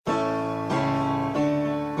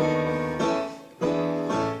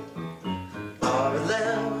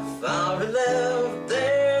left,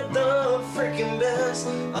 they're the freaking best.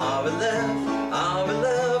 Are we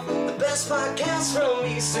left, the best podcast from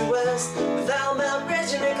east to west. Without Mount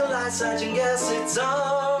Reggie, Nikolai, Sergeant Guess, it's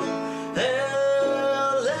all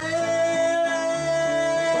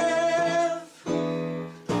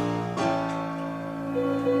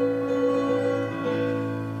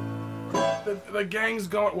The gang's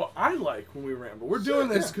going. Well, I like when we ramble. We're doing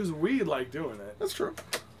this because we like doing it. That's true.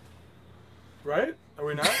 Right? Are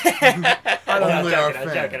we not? Only our I'm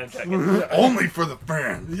fans. joking. Only for the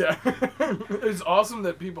fans. Yeah. It's awesome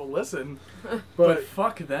that people listen. But But,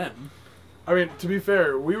 fuck them. I mean, to be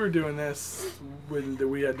fair, we were doing this when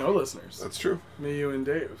we had no listeners. That's true. Me, you, and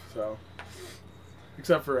Dave. So,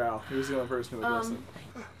 except for Al. He was the only person who would listen.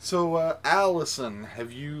 So, Allison,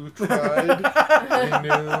 have you tried the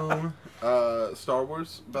new Star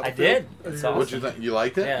Wars I Battlefield? did. It's awesome. What'd you think? You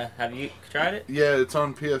liked it? Yeah. Have you tried it? Yeah, it's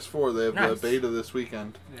on PS4. They have Nice. the beta this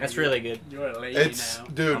weekend. That's really good. You're a lady It's now.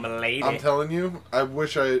 dude. I'm a lady. I'm telling you, I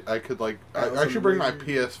wish I could like. I should bring my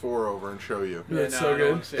PS4 over and show you. Yeah, it's no, so I don't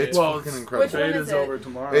good. wanna see It's it. Well, fucking it's- incredible. Which one Beta's is it? over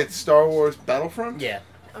tomorrow. It's Star Wars Battlefront. Yeah.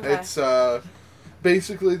 Okay. It's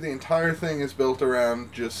basically the entire thing is built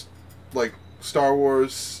around just like Star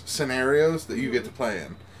Wars scenarios that you get to play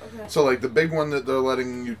in. Okay. So like the big one that they're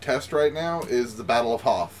letting you test right now is the Battle of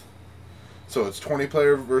Hoth. So it's 20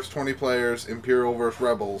 player versus 20 players, Imperial versus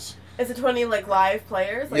Rebels. Is it 20 like live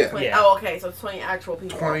players? Like Yeah. 20, Yeah. Oh, okay. So it's 20 actual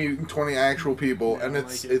people. 20 actual people, Yeah, and I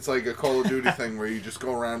it's like it. it's like a Call of Duty thing where you just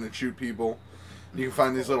go around and shoot people. You can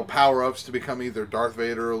find these little power-ups to become either Darth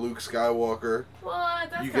Vader or Luke Skywalker.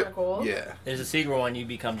 What? That's You kind of cool. Yeah. There's a secret one. You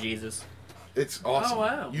become Jesus. It's awesome. Oh,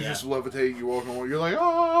 wow. You Yeah. just levitate, you walk on, you're like,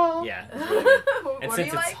 oh, Yeah. What And do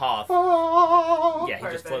since you it's like? Hoth, oh. yeah, he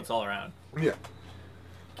just Perfect. floats all around. Yeah. Can't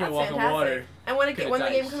That's walk on fantastic. water. And when Good when the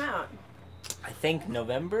game dice. come out? I think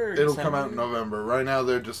November. Or It'll December? come out in November. Right now,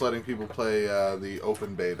 they're just letting people play the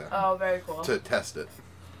open beta Oh, very cool. to test it.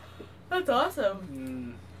 That's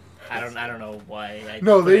awesome. I don't know why. I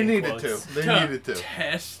No, put they in needed quotes. to. They needed to.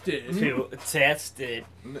 Test it. To test it.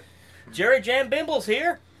 Jerry Jam Bimble's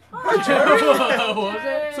here. Was it?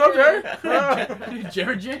 What's up, Jerry?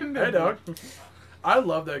 Jared Jim? Hey, dog. I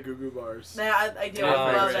love that Goo Goo Bars. Yeah, I do. Oh,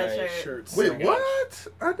 I love right. that shirt. Shirts. Wait, so much. what?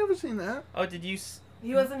 I've never seen that. Oh, did you?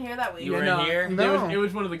 He wasn't here that week. You were no, in here? No. It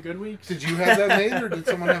was one of the good weeks. Did you have that made, or did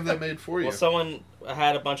someone have that made for you? Well, someone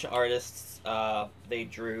had a bunch of artists. They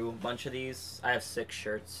drew a bunch of these. I have 6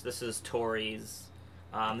 shirts. This is Tori's.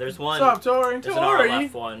 There's one. What's up, Tori? There's an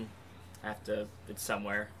RLF one. I have to. It's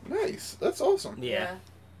somewhere. Nice. That's awesome. Yeah.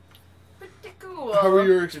 Pretty cool. How were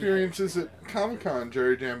your experiences at Comic-Con,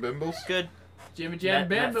 Jerry Jam Bimbles? Good. Jimmy Jam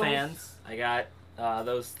Met Bambles. fans. I got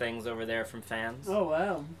those things over there from fans. Oh,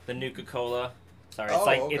 wow. The Nuka-Cola. Sorry, Oh, it's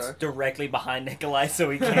like okay. it's directly behind Nikolai, so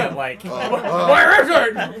he can't like. Where is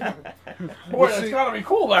it? Boy, see- it's gotta be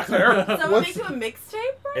cool back there. Someone What's- make you a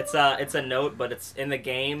mixtape, bro? It's a note, but it's in the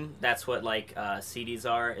game. That's what like CDs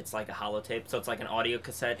are. It's like a holotape, so it's like an audio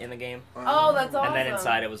cassette in the game. Oh, that's awesome. And then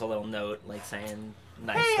inside it was a little note like saying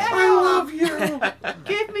nice Hey, things. I love you.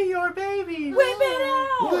 Give me your baby. Whip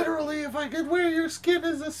it out! Literally, if I could wear your skin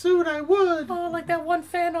as a suit, I would. Oh, like that one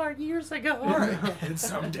fan art years ago. And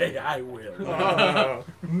someday I will. Not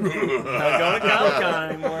going to Comic-Con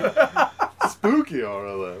anymore. Spooky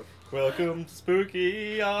RLF. Welcome to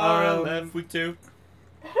Spooky RLF Week 2.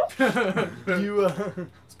 You,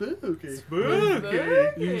 spooky.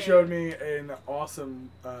 Spooky. You showed me an awesome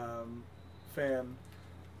fan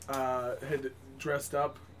had dressed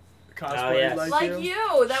up, cosplayed yes. like Like you.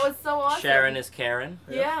 you. That was so awesome. Sharon is Karen.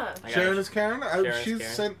 Yeah. I got Sharon it. is Karen? Sharon's She's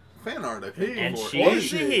Karen. sent fan art, I think. He. And before. she Or is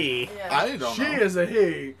she. a he. Yeah. I don't She know. is a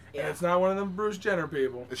he, Yeah. and it's not one of them Bruce Jenner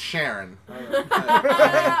people. It's Sharon. Sure,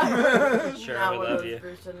 Not we one love of those you.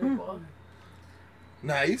 Bruce Jenner people. I'll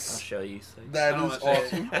Nice. show you. So. That Oh, is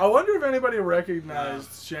that's it. awesome. I wonder if anybody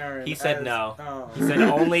recognized Sharon. He said as- no. Oh. He said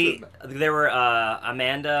only there were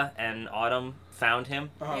Amanda and Autumn found him,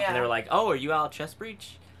 Uh-huh. Yeah. and they were like, "Oh, are you Al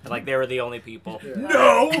Chestbreach?" And like they were the only people. Yeah.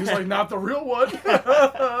 No! He's like, not the real one.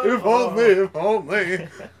 If only, if only.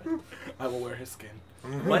 I will wear his skin.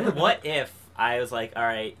 What if I was like, "All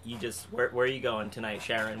right, you just where are you going tonight,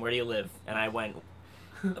 Sharon? Where do you live?" And I went.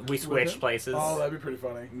 We switched places. Oh, that'd be pretty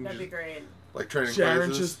funny. That'd be great. Like training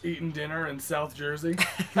Sharon's places. just eating dinner in South Jersey.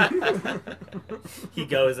 He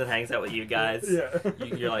goes and hangs out with you guys. Yeah.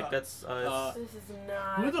 You're like, that's us. This is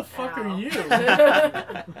not. Who the fuck Al. are you?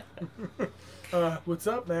 What's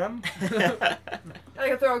up, man? I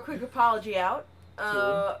gotta throw a quick apology out.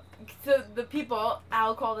 So the people,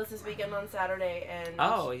 Al called us this weekend on Saturday, and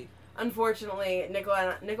Oh, unfortunately,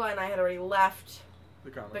 Nikolai and I had already left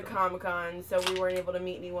The the Comic-Con. Comic-Con, so we weren't able to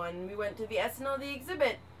meet anyone. We went to the SNL The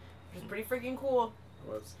Exhibit which is pretty freaking cool.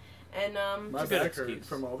 It was. And My a good back hurt excuse.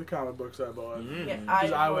 from all the comic books I bought. yeah, Mm. I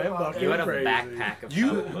Because I went totally bucket. You had a Crazy. backpack of You-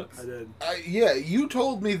 comic books. I did. Yeah, you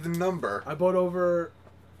told me the number. I bought over.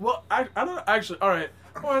 Well, I don't actually. All right,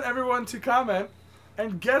 I want everyone to comment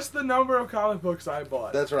and guess the number of comic books I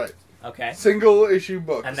bought. That's right. Okay. Single issue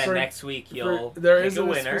books. And then For- next week you'll There pick is a a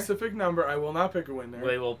winner. specific number. I will not pick a winner.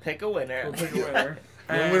 We will pick a winner. We'll pick a winner.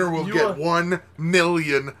 The And winner will you get $1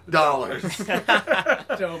 million.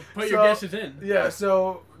 So put your So- guesses in. Yeah,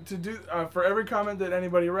 so to do for every comment that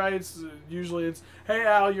anybody writes, usually it's, "Hey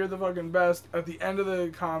Al, you're the fucking best." At the end of the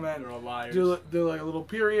comment, They're all liars. do like a little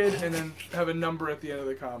period and then have a number at the end of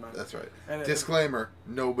the comment. That's right. And Disclaimer: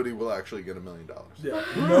 nobody will actually get $1 million. Yeah.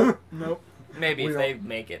 Nope. Nope. Maybe We if they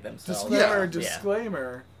make it themselves. Disclaimer. Yeah.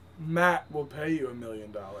 Disclaimer. Matt will pay you $1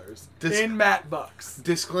 million Dis- in Matt bucks.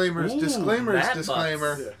 Disclaimers. Ooh, Disclaimers. Matt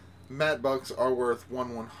Disclaimer. bucks. Yeah. Matt bucks are worth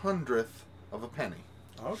 1/100th of a penny.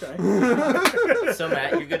 Okay. So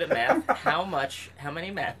Matt, you're good at math. How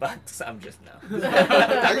many Matt bucks? I'm just no.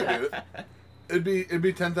 I can do it. It'd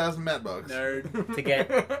be 10,000 Matt bucks. Nerd. To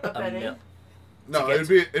get A a penny. mil. No, To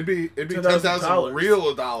get it'd be $10,000 $10,000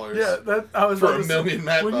 real dollars. Yeah, that I was For about $1 to say- million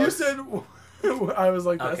Matt when bucks. you said, I was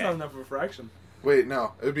like, that's Okay. not enough of a fraction. Wait,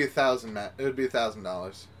 no, it would be $1,000. It would be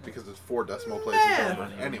 $1,000 because it's 4 decimal places Man.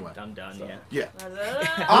 over. Anyway, Done. So- Yeah. yeah.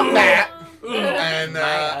 I'm I'm Matt, And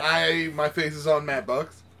and my face is on Matt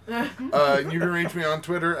Bucks. You can reach me on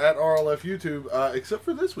Twitter at RLF YouTube, except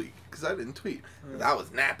for this week because I didn't tweet. 'Cause I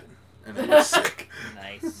was napping and it was sick.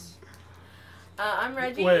 Nice. I'm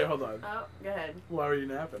Reggie. Wait, hold on. Oh, go ahead. Why were you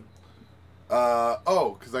napping?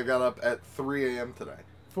 Because I got up at 3 a.m. today.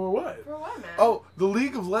 For what? For what, man? Oh, the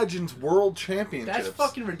League of Legends World Championships. That's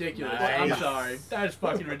fucking ridiculous. Nice. I'm sorry. That is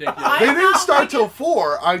fucking ridiculous. I- They I'm didn't not start like till it.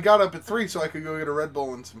 4. I got up at 3 so I could go get a Red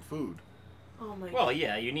Bull and some food. Oh my Well, god.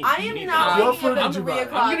 yeah, you need. I you am need not What waking food up did at you 3 buy?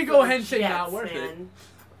 o'clock. I'm gonna go for ahead and say Jets, not worth it. man.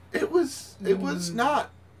 It was not.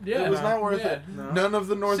 Yeah. It was not worth yeah. it. No. None of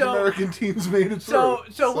the North So- American teams made it So,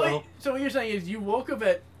 through. so what you're saying is you woke up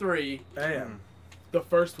at 3 Damn. The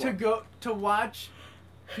first to one. go to watch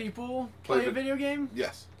people play a Play video game?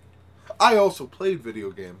 Yes. I also played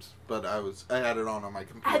video games, but I had it on my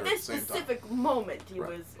computer At at the this same time. specific moment, he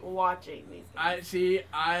Right. was watching these. I see.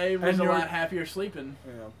 I was And a you're- lot happier sleeping.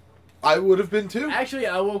 Yeah. I would have been too. Actually,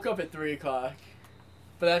 I woke up at 3 o'clock,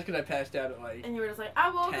 but that's because I passed out at like. And you were just like, I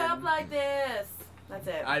woke 10. up like this. That's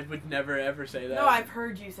it. I would never ever say that. No, I've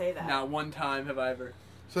heard you say that. Not one time have I ever.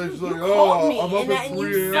 So it's You like, called me I'm up and, at and you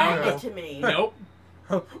 3 said a.m. it to me. Nope.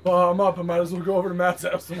 Well, I'm up. I might as well go over to Matt's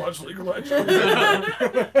house and watch League of Legends.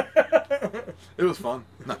 It was fun.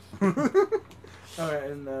 No. Alright,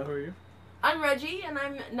 and who are you? I'm Reggie, and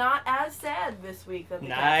I'm not as sad this week that the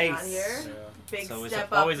cat's Nice. not here. Yeah. Big So is step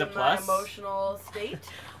it up always a in plus? my emotional state.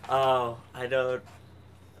 Oh, I don't.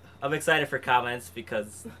 I'm excited for comments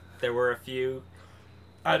because there were a few.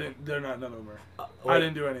 I didn't. They're not. None of them are. Wait, I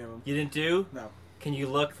didn't do any of them. You didn't do? No. Can you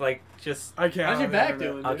look like just? I can't. How's on your the back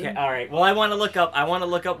internet. doing? Okay, Dude. all right. Well, I want to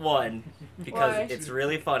look up one because Why? it's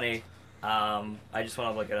really funny. I just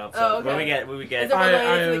want to look it up. So Oh, okay. what we get. Is it- I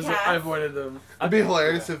related to the cats? I avoided them. It'd be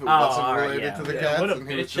hilarious if it Oh, wasn't alright, related yeah. to the Yeah, cats. what a and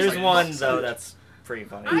he was bitch. just There's like, one though that's pretty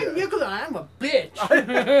funny. I'm Nicola, I'm a bitch.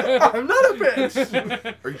 I'm not a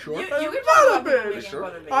bitch. Are you sure? You I'm can not talk a about people bitch. making Sure.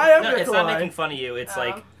 fun of me. I am No, it's not Nikolai. making fun of you. It's Oh.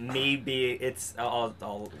 like me being. It's. We'll oh,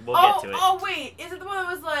 get to it. oh wait, is it the one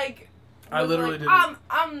that was like? I was literally like,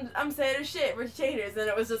 didn't. I'm sad as shit, Rich Taters, and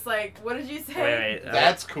it was just like, what did you say? Wait.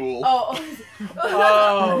 That's cool. Oh.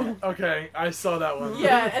 Oh, okay. I saw that one.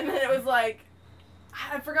 Yeah, and then it was like,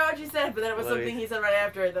 I forgot what you said, but then it was Let me- something he said right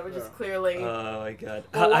after it that was just Yeah. clearly. Oh my god.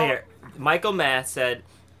 Well, Here, Michael Mass said,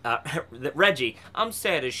 Reggie, I'm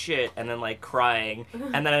sad as shit, and then like crying,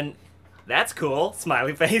 and then that's cool,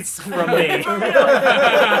 smiley face from me.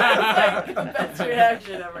 Like, best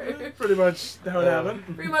reaction ever. Pretty much how it happened.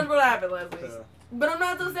 Pretty much what happened last week. Yeah. But I'm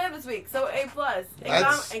not so sad this week, so A+.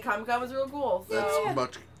 That's- And Comic Con was real cool. So. That's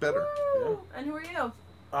much better. Woo! And who are you?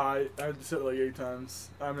 I had to say it like 8 times.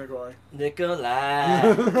 I'm Nikolai. Nikolai,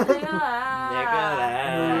 Nikolai,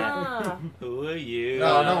 Ah. who are you?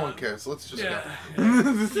 No one cares. Let's just Yeah. go.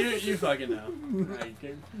 you fucking know. Right,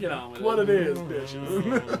 get on with What it. it is,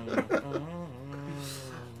 bitches.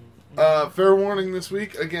 Fair warning this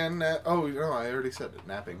week again. Oh no, I already said it.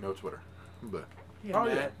 Napping, no Twitter, but Oh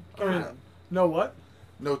yeah. Matt. Oh, yeah. No what?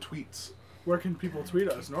 no tweets. Where can people tweet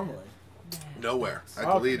us normally? Nowhere. I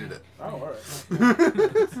Oh. deleted it. Oh, alright.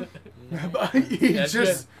 He That's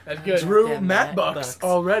just good. That's good. drew Yeah, Matt Matt Bucks Bucks.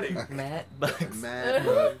 already. Matt Bucks. Matt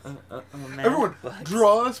Bucks. Matt Everyone, Bucks.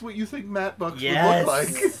 draw us what you think Matt Bucks Yes.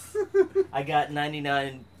 would look like. I got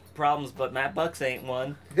 99 problems, but Matt Bucks ain't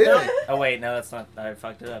one. Hit it. Oh wait, no, that's not. I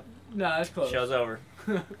fucked it up. Nah, that's close. Show's over.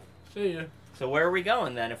 See ya. So where are we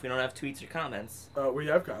going then if we don't have tweets or comments? We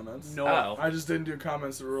have comments. No. Oh. I just didn't do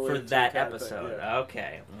comments that were For related to that the cat episode. thing, yeah.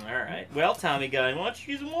 Okay. All right. Well, Tommy Gunn, why don't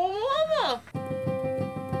you use more lava?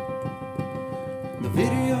 The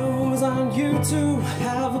videos on YouTube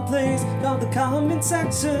have a place called the comment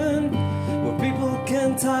section where people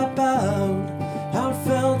can type out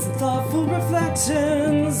heartfelt and thoughtful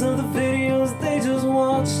reflections of the videos they just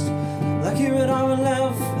watched. Like here at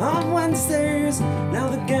RLF on Wednesdays, now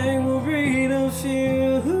the gang will read a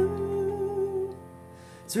few.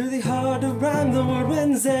 It's really hard to rhyme the word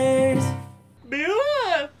Wednesdays.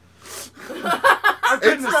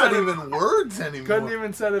 It's not even words anymore. Couldn't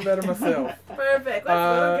even said it better myself. Perfect. Let's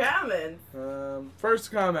go to comments.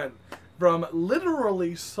 First comment from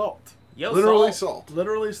Literally Salt. Yo, Literally Salt. salt.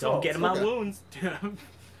 Literally Salt. Don't get in my Okay. wounds.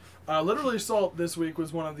 Literally Salt this week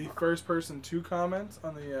was one of the first person to comment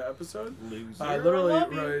on the episode. Loser. Literally I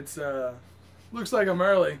love you. writes, looks like I'm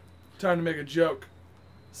early. Time to make a joke.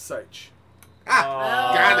 Seich.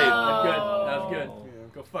 Ah, got it. That's good. That was good. Oh.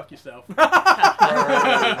 Go fuck yourself.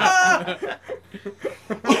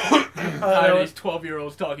 Uh, These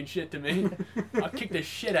 12-year-olds talking shit to me. I'll kick the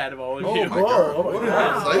shit out of all of Oh, you. my Whoa, God. oh my What God.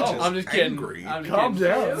 about Seich is I'm just kidding. angry. I'm just Calm kidding.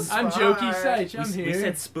 down. I'm Jokey Fine. Seich. I'm We here.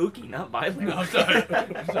 said spooky, not violent. No, I'm sorry.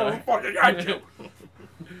 I'm Oh, sorry. fucking got you.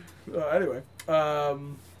 Anyway,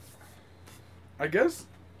 I guess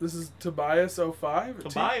this is Tobias05.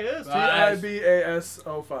 Tobias.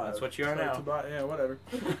 Tibas05. That's what you are So now. Yeah, whatever.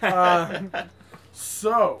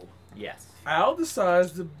 So, Yes. Al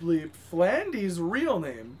decides to bleep Flandy's real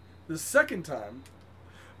name the second time,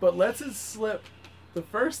 but lets it slip the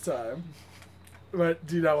first time. But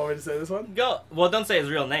do you not want me to say this one? Go. Well, don't say his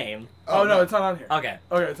real name. Oh, no, it's not on here. Okay.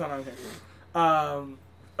 Okay, it's not on here.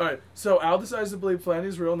 Alright, so Al decides to believe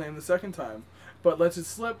Flandy's real name the second time, but lets it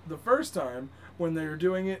slip the first time when they were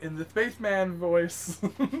doing it in the Faithman voice.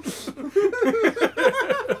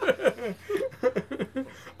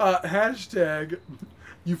 Hashtag,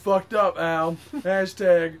 you fucked up, Al.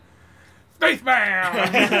 Hashtag,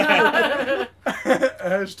 Faithman!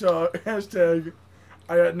 Hashtag,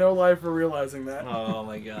 I got no life for realizing that. Oh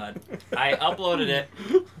my god. I uploaded it.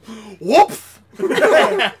 Whoops!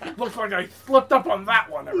 Looks like I slipped up on that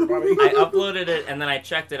one, everybody. I uploaded it and then I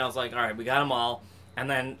checked it. I was like, all right, we got them all. And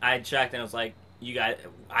then I checked and it was like, you guys.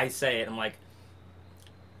 I say it. I'm like,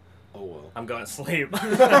 Oh, well. I'm going to sleep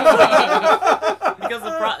because the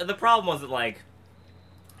problem wasn't like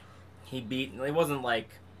he beat. It wasn't like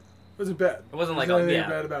Was it bad? It wasn't like, Was oh, anything yeah.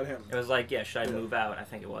 bad about him? it was like yeah. Should I Yeah. move out? I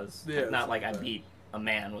think it was. Yeah, Not like I something like beat a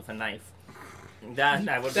man with a knife. That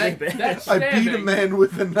I would That- bleep it. that's- I beat a Stabbing. man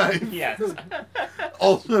with a knife. Yes.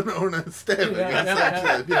 Also known as stabbing.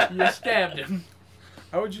 Yeah. You stabbed him.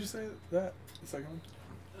 How would you say that? The second one?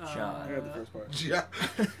 John. I got the first part. Yeah.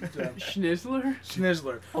 John. Schnizzler?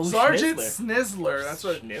 Schnizzler. Oh, Sergeant Schnizzler. Snizzler. That's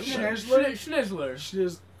right. Schnizzler. Schnizzler.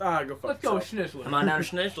 Schnizzler. Go fuck Let's go yourself. Schnizzler. Come on down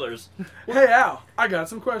to Schnitzlers. Hey, Al. I got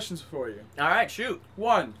some questions for you. All right, shoot.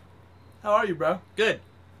 1. How are you, bro? Good.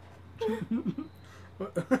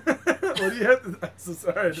 What do you have to... I'm so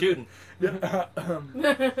sorry. Shooting. Yeah,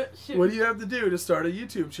 Shoot. what do you have to do to start a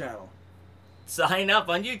YouTube channel? Sign up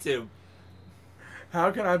on YouTube.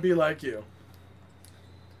 How can I be like you?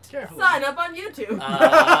 Careful. Sign up on YouTube.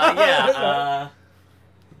 Yeah.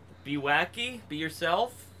 Be wacky. Be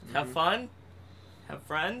yourself. Have fun. Have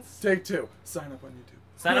friends. Take 2. Sign up on YouTube.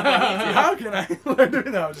 Sign up on YouTube. How can I learn to...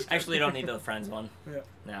 No, I'm just Actually, you don't need the friends one. Yeah.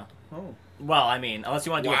 No. Oh. Well, I mean, unless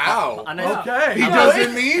you want to do Wow. a nice, Okay. He You know,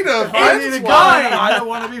 doesn't need a I need a friends guy. line. I don't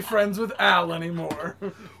want to be friends with Al anymore.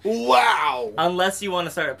 Wow. Unless you want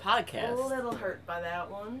to start a A podcast. little hurt by that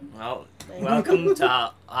one. Well, Thank welcome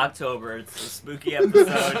to October. It's a spooky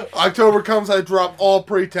episode. October comes, I drop all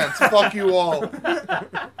pretense. Fuck you all.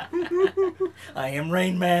 I am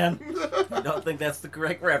Rain Man. I don't think that's the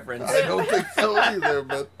correct reference. I don't think so either,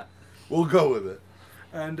 but we'll go with it.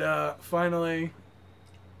 And finally,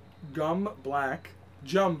 Gum Black.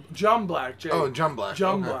 Jum Black. Jay. Oh, Jum Black.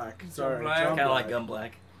 Jum Okay. Black. Sorry. Black. Jum Kind of like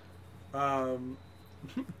Black. Gum Black.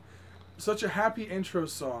 Such a happy intro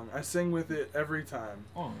song. I sing with it every time.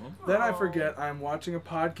 Oh. Then I Aw. forget I'm watching a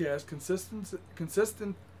podcast consisting.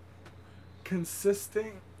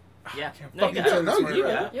 Yeah. I can't No, you fucking got say it. this No, word you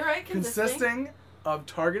right. got it. You're right, consisting. Consisting of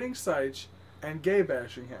targeting Seich and gay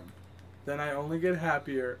bashing him. Then I only get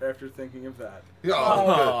happier after thinking of that. Yeah, oh,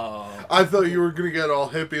 good. Oh. I thought you were gonna get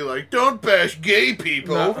all hippie, like, don't bash gay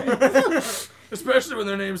people. No. Especially when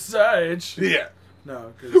their name's Seich. Yeah.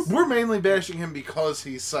 No, because We're mainly bashing him because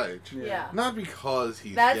he's Sage. Yeah. Not because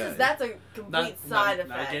he's That's gay. that's a complete side effect.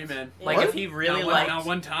 Not a gay man. Yeah. Like What? if he really not, liked. not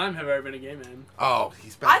one time have I ever been a gay man. Oh,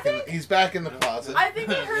 he's back. I think- he's back in the closet. I think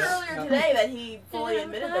we heard earlier today that he fully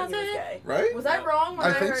admitted that he was gay. Right? Was I wrong when I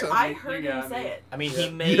I think heard? so. I You heard got him me. say it. I mean, Yeah. he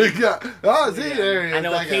made. Oh, see, there he is. I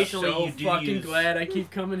know that guy. occasionally So you do fucking use. glad I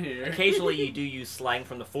keep coming here. Occasionally you do use slang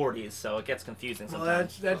from the 40s, so it gets confusing Well,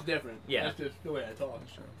 sometimes. that's different. Yeah. That's just the way I talk.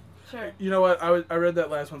 Sure. you know what? I read that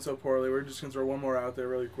last one so poorly. We're just gonna throw one more out there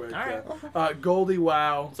really quick. All right. Goldie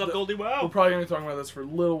Wow. What's up, Goldie? Wow. We're probably gonna be talking about this for a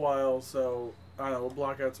little while, so I don't know. We'll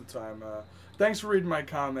block out some time. Thanks for reading my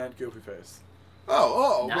comment, Goofy Face.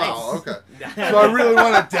 Oh, Nice. wow, okay. So I really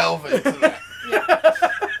want to delve into that.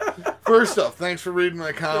 Yeah. First off, thanks for reading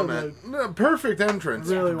my comment. Perfect entrance.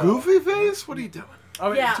 Really well. Goofy face? What are you doing? I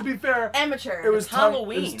mean, Yeah. to be fair, Amateur. it was It's tongue,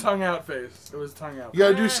 Halloween. It was tongue out face. It was tongue out. You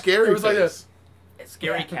gotta do scary It was like face. this.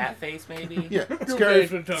 Scary Yeah. cat face, maybe? Yeah, Goofy scary,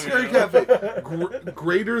 face with tongue scary out. cat face.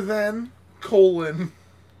 Greater than, colon,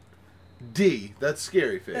 D. That's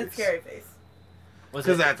scary face. That's scary face. Was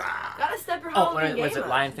Because it? that's, Gotta step your Oh, Halloween was game it up.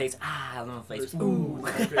 lion face? Ah, lion face. Ooh, Ooh.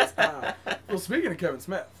 lion face. Ah. Well, speaking of Kevin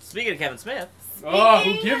Smith, Speaking of Kevin Smith, Oh,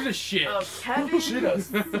 who Speaking gives a shit? of Kevin She does.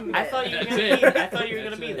 Smith. I thought you were That's gonna it. be. I thought you were gonna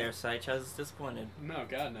That's be it. there, Sych. I was disappointed. No,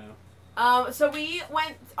 God, no. So we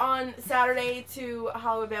went on Saturday to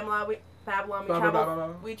Hollywood Babylon. We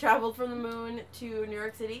traveled. We traveled from the moon to New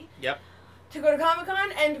York City. Yep. To go to Comic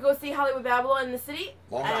Con and to go see Hollywood Babylon in the city.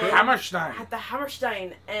 Long And- trip. Hammerstein. At the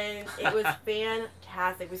Hammerstein, and it was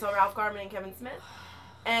fantastic. We saw Ralph Garman and Kevin Smith,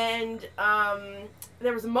 and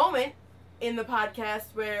there was a moment in the podcast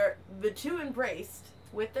where the two embraced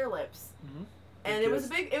with their lips, Mhm. and it was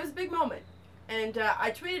a big moment. And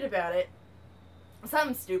I tweeted about it,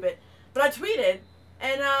 something stupid, but I tweeted,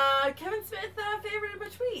 and Kevin Smith favorited my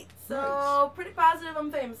tweet. So Nice. pretty positive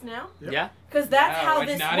I'm famous now, Yep. Yeah. because that's Wow, how like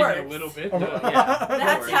this not works. even a little bit. Oh, though. Yeah.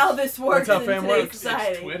 That's how this works how in fame today's works. It's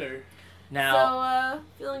society. It's Twitter. Now, So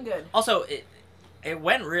feeling good. also, it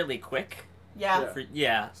went really quick. Yeah. Yeah.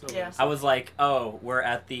 Yeah. So, Yeah. I was like, oh, we're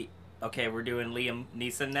at the. Okay, we're doing Liam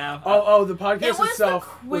Neeson now. Oh, the podcast It was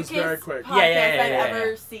itself the was quickest very quick. podcast Yeah, I've yeah.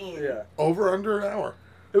 ever seen. Yeah. Over under an hour.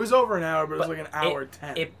 It was over an hour, but it was But like an hour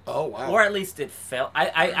 10. It, Oh, wow. or at least it felt.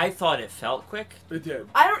 I thought it felt quick. It did.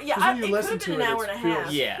 I don't. Yeah, 'Cause when it you could listen have been to an it, hour it and a feels-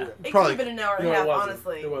 half. Yeah. It could Probably- have been an hour and No, a it half, wasn't.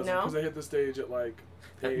 honestly. It wasn't No. because they hit the stage at like.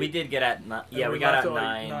 8, We did get at yeah, and we got left at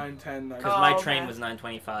like 9 9:10. because Oh, my okay. train was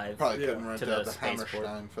 9:25. Probably Yeah. couldn't rent To the out the spaceport.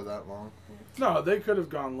 Hammerstein for that long. No, they could have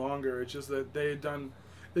gone longer. It's just that they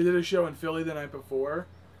did a show in Philly the night before,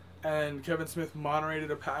 and Kevin Smith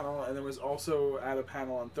moderated a panel, and then was also at a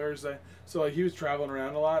panel on Thursday. So like he was traveling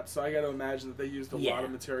around a lot. So I got to imagine that they used a Yeah. lot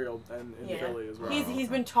of material in Yeah. Philly as well. He's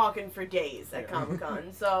been talking for days at Yeah. Comic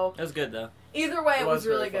Con. So It was good though. either way, It it was was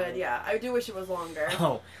really very good. funny. Yeah, I do wish it was longer.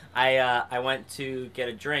 Oh, I went to get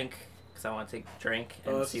a drink because I want to take a drink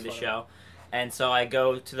Oh, and this see is the funny. show. And so I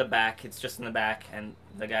go to the back. It's just in the back, and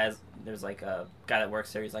there's like a guy that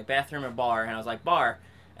works there. He's like, bathroom or bar? And I was like, bar.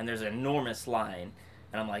 And there's an enormous line,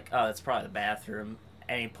 and I'm like, oh, that's probably the bathroom.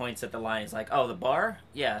 And he points at the line. He's like, oh, the bar?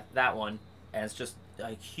 Yeah, that one. And it's just a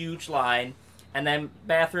huge line, and then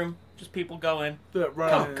bathroom, just people go in,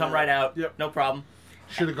 come right out. Yep. No problem.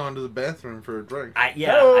 Should have gone to the bathroom for a drink. I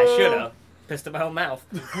Oh. should have pissed in my own mouth.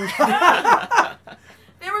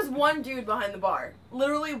 There was one dude behind the bar.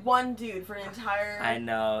 Literally one dude for an entire. I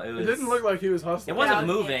know it It was. didn't look like he was hustling. It wasn't Yeah,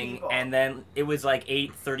 moving, people. and then it was like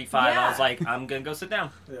 8:35. I was Yeah. like, I'm gonna go sit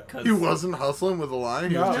down. Yeah. 'Cause- He wasn't hustling with a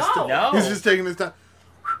line. He was No. just No. No. He's just taking his time.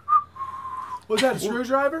 Was that a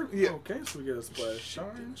screwdriver? Yeah. Okay, so we get a splash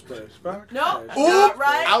shine, splash back. No, splash Ooh, not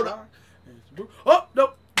right. out. Oh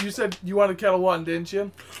nope! You said you wanted kettle one, didn't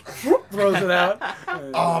you? Throws it out.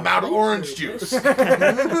 Oh, I'm out of orange juice.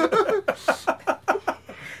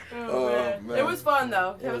 Oh, man. It was fun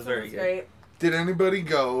though. It was very good. great. Did anybody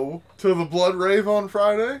go to the Blood Rave on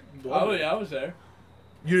Friday? Oh yeah, I was there.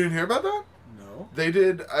 You didn't hear about that? No. They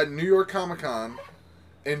did a New York Comic Con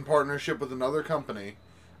in partnership with another company,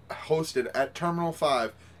 hosted at Terminal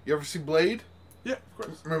 5. You ever see Blade? Yeah, of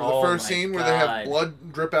course. Remember Oh the first my scene where they have God.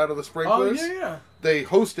 blood drip out of the Oh sprinklers? yeah. They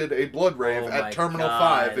hosted a blood rave Oh my at Terminal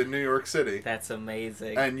God. 5 in New York City. That's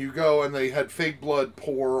amazing. And you go and they had fake blood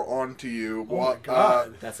pour onto you. Oh my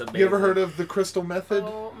god. That's amazing. You ever heard of the Crystal Method?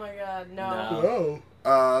 Oh my god, No.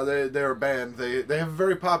 Oh. They're a band. They have a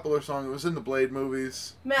very popular song. It was in the Blade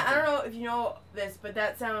movies. Matt, I don't know if you know this, but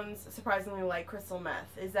that sounds surprisingly like crystal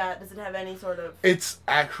meth. Does it have any sort of? It's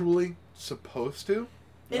actually supposed to.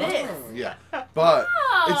 It is. Yeah, but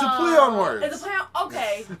it's a play on words. It's a play on.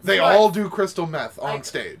 Okay. They Smart. all do crystal meth on I-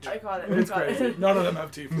 stage. I caught it. It's I caught crazy. it. None of them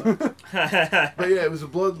have teeth. Though. But yeah, it was a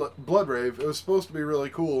blood rave. It was supposed to be really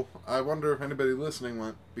cool. I wonder if anybody listening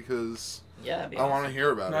went because Yeah, that'd be I want to awesome.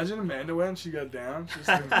 hear about it. Imagine Amanda went. She got down. She's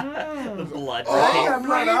like, The blood. Oh, Yeah, rain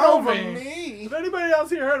blood over over me. if anybody else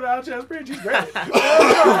here heard about Chaz Breach, he's great.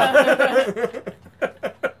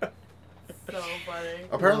 So funny.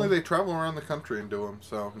 Apparently, they travel around the country and do them.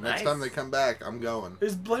 So next Nice. time they come back, I'm going.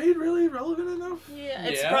 Is Blade really relevant enough? Yeah,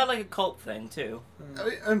 it's Yeah. probably like a cult thing too. I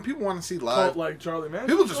mean, and people want to see Cult live. like Charlie Manson?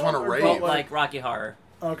 People just wanna Cult, or rave. cult Like Rocky Horror.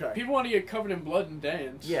 Okay. People want to get covered in blood and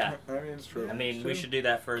dance. Yeah. I mean, it's true. I mean, It's we true. should do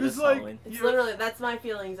that for 'Cause, this like, Halloween. It's You- literally that's my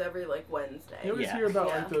feelings every like Wednesday. You always Yeah. hear about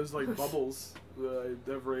Yeah. like those like bubbles, the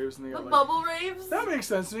raves, and they The got like. bubble raves, That makes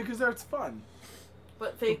sense to me because that's fun.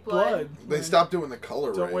 but fake Blood. blood. They like, stopped doing the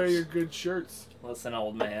color Don't wear raves. your good shirts. Listen,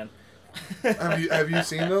 old man. Have you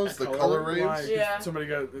seen those? The color Why? raves? 'Cause Yeah. Somebody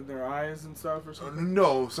got it in their eyes and stuff or something.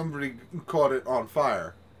 No, somebody caught it on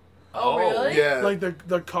fire. Oh, really? Yeah. Like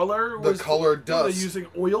the color. The Was, color Were they dust. using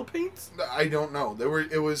oil paints? I don't know.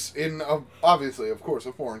 It was in obviously, of course,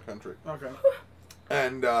 a foreign country, Okay.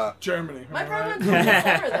 and Germany. My am I friend right? went to one this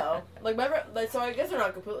summer though. Like my friend, like, so I guess they're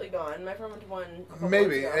not completely gone. My friend went to one. A couple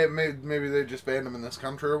maybe months ago. maybe they just banned them in this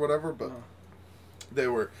country or whatever. But Oh. they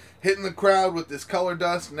were hitting the crowd with this color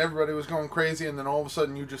dust, and everybody was going crazy. And then all of a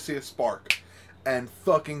sudden, you just see a spark, and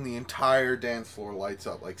fucking the entire dance floor lights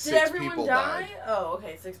up. Like Did 6 everyone people die. died? Oh,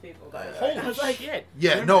 okay, 6 people died. Holy I was like, shit.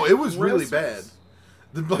 Yeah, no, it was really bad. Christmas.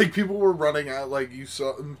 Like people were running out. Like you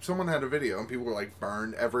saw, someone had a video, and people were like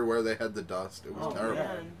burned everywhere. They had the dust. It was Oh, terrible.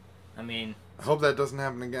 man. I mean, I hope that doesn't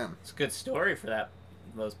happen again. it's a good story for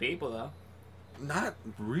those people though. Not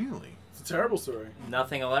really. It's a terrible story.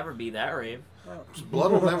 Nothing will ever be that rave. Oh.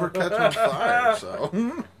 Blood will never catch on fire.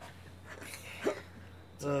 So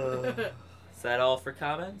Is that all for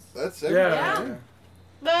comments? that's it. Yeah.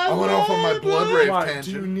 Yeah. I went off on my blood rave Why,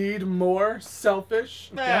 do you tangent. need more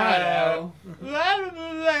selfish? God, Al.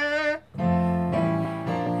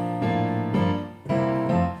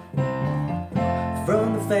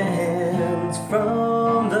 From the fans,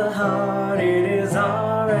 from the heart, it is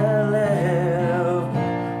RLF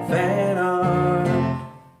fan art.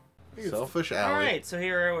 Selfish alley. Alright, so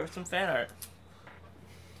here are some fan art.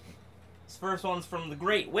 This first one's from the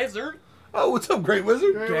Great Wizard. Oh, what's up, Great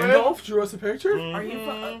Wizard? Gandalf drew us a picture? Are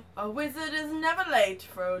you a wizard is never late,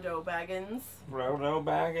 Frodo Baggins. Frodo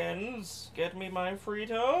Baggins, get me my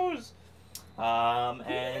Fritos.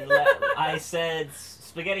 I said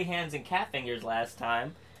spaghetti hands and cat fingers last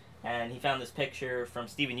time, and he found this picture from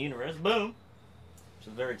Steven Universe. Boom. Which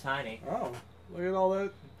is very tiny. Oh, look at all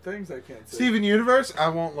that things I can't see. Steven Universe? I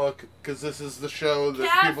won't look, because this is the show that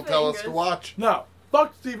Cat people tell us to fingers. watch. No,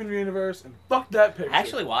 fuck Steven Universe and fuck that picture. I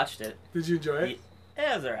actually watched it. Did you enjoy it?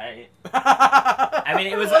 It was alright. I mean,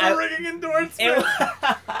 it was- What I- a ringing endorsement. It,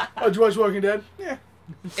 Oh, did you watch Walking Dead? Yeah.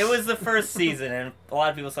 it was the first season, and a lot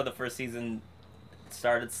of people said the first season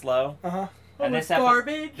started slow. Uh huh. And it's this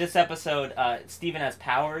garbage. This episode, Steven has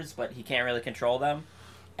powers, but he can't really control them,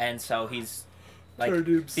 and so he's like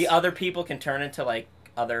Turdups. the other people can turn into like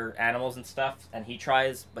other animals and stuff, and he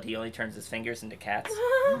tries, but he only turns his fingers into cats.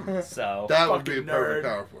 So That would be a Fucking perfect nerd.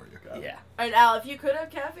 power for you. yeah, Alright, Al, if you could have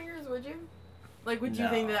cat fingers, would you? Like, would you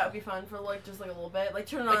think No. that would be fun for like just like a little bit, like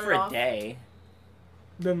turn it like on for and a off? day.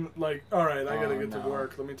 Then, like, all right, I gotta Oh, get no. to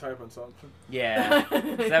work. Let me type on something. Yeah,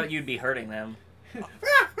 is that you'd be hurting them?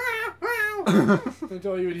 That's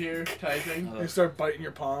all you would hear typing. You start biting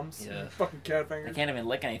your palms. Yeah. Fucking cat I fingers. can't even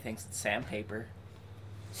lick anything since sandpaper.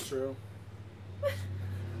 It's true.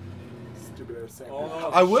 Stupid ass thing.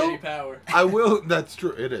 Oh, I will- shitty power. I will. That's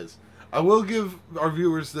true. It is. I will give our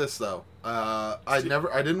viewers this though. I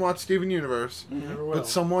didn't watch Steven Universe, Never will. but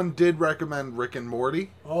someone did recommend Rick and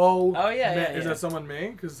Morty. Oh. Oh, yeah, man, yeah, Is yeah. that someone me?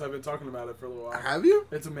 Because I've been talking about it for a little while. Have you?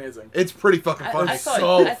 It's amazing. It's pretty fucking I, funny. I thought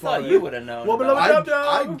so I thought funny. you would have known. Well, but about it.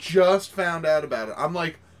 I'm- I just found out about it. I'm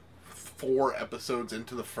like 4 episodes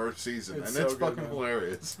into the first season, It's and so it's good, fucking man.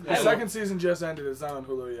 hilarious. The I second season just ended. It's not on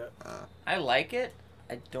Hulu yet. I like it.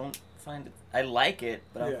 I don't find it. I like it,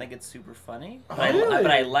 but I don't Yeah. think it's super funny. Oh, But, really?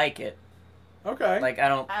 but I like it. Okay. Like I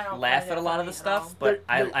don't I don't laugh find at it a lot of funny the at all. stuff, but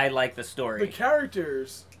The- I like the the story.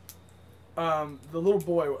 characters, the little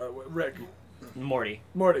boy, Rick, Morty.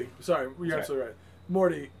 Morty. Sorry, you're Sorry. absolutely right.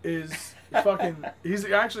 Morty is fucking. He's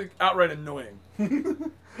actually outright annoying. I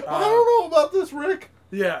don't know about this, Rick.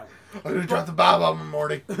 Yeah. I'm gonna drop the bomb on him,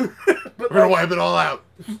 Morty. but We're gonna like, wipe it all out.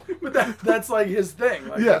 but that's like his thing.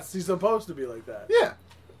 Like, Yeah. he's supposed to be like that. Yeah,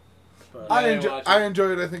 But, I I watch it.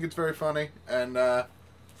 enjoy it. I think it's very funny, and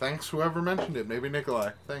thanks whoever mentioned it. Maybe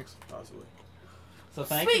Nikolai. Thanks. possibly. So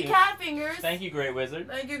thank Sweet you. cat fingers. Thank you, Great Wizard.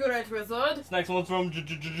 Thank you, Good Wizard. This next one's from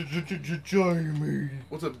Jamie.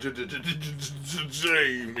 What's up,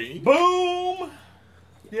 Jamie? Boom!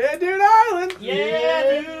 Yeah, Dude Island.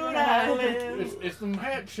 Yeah, Dude Island. It's the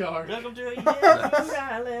Hat Shark. Welcome to Dude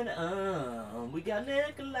Island. We got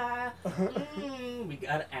Nikolai. We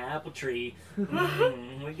got an apple tree.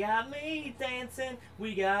 We got me dancing.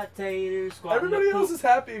 We got taters. Squatting Everybody the else poop, is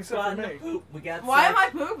happy except for squatting the me. poop. We got Why am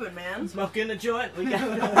sex, I pooping, man? smoking a joint. We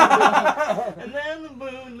got and then the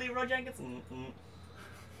moon. Leroy Jenkins.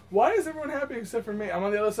 Why is everyone happy except for me? I'm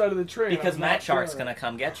on the other side of the tree. and Because I'm Matt not Shark's feeling gonna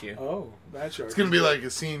come get you. it. Oh, Matt Shark. It's gonna be like a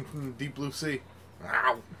scene from Deep Blue Sea.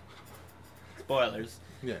 Ow. Spoilers.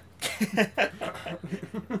 Yeah.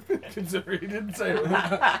 Consider he didn't say it.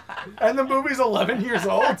 And the movie's 11 years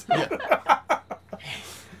old. That's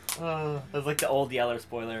like the old Yeller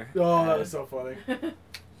spoiler. Oh, that was so funny.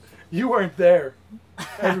 You weren't there.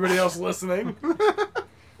 Everybody else listening.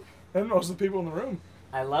 And most of the people in the room.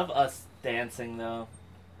 I love us dancing though.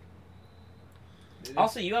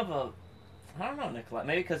 Also, you have a. I don't know, Nikolai.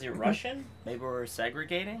 Maybe because you're Russian. Maybe we're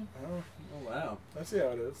segregating. Oh, Oh wow. I see how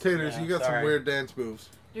it is. Taters, Yeah, you got some sorry. weird dance moves.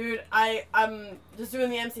 Dude, I'm just doing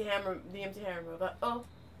the MC Hammer move. Oh,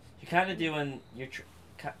 You're kind of doing. You're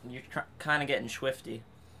kind of getting Swifty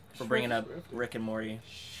for bringing up Swifty. Rick and Morty.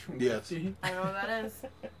 Yes. I know what that is.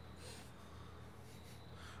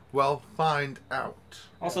 Well, find out.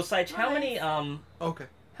 Also, Seich, how many Okay.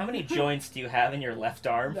 how many joints do you have in your left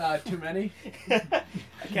arm? Too many. I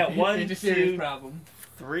count one, It's a serious 2, problem.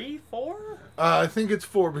 3, 4. I think it's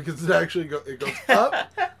 4 because it actually it goes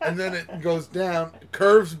up and then it goes down,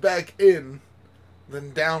 curves back in,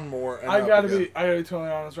 then down more. And I up gotta again. be totally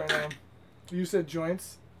honest right now. You said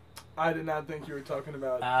joints. I did not think you were talking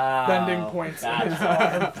about bending points in his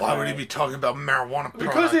arm. Why would he be talking about marijuana products?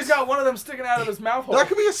 Because he's got one of them sticking out of his mouth hole. That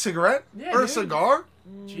could be a cigarette, Yeah, or a dude. cigar,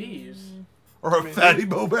 Jeez. or a fatty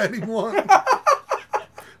Bobatty one.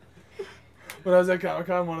 When I was at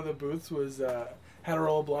Comic-Con, one of the booths was had a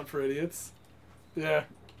roll of blunt for idiots. Yeah, it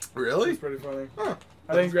Really? was pretty funny. Huh.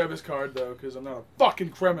 I didn't grab his card though, because I'm not a fucking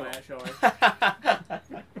criminal. Hat Shark.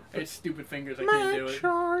 It's stupid fingers. I can't do it.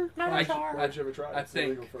 Why'd you ever try? I It's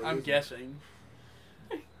illegal think. for a I'm reason. guessing.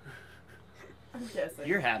 I'm guessing.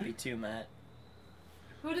 You're happy too, Matt.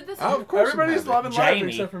 Who did this? Oh, of course. Everybody's I'm loving life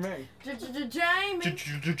Jamie. except for me. Jamie.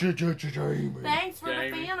 happy. Thanks for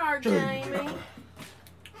Jamie. the fan art, Jamie.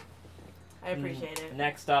 I appreciate it.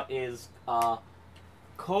 Next up is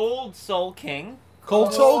Cold Soul King.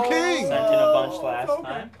 Cold Soul Oh. King. Sent in a bunch last okay.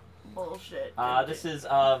 time. Bullshit. This is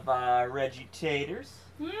of Reggie Taters.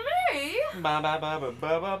 Me? Ba ba ba ba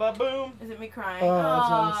ba ba ba boom. Is it me crying? Oh, that's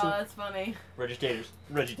Oh, awesome. that's funny. Reggie Taters.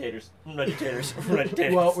 Reggie Taters. Reggie Taters. Reggie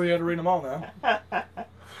Taters. Well, we had to read them all now.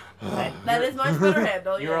 That is my Twitter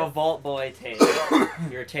handle. You're a yes. Vault Boy Tater.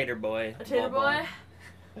 You're a Tater Boy. A tater Vault boy.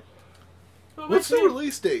 Who What's the was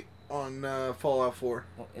release date on Fallout 4?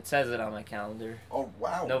 Well, it says it on my calendar. Oh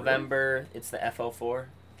wow. November. It's the FO4.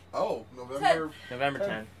 Oh, November. November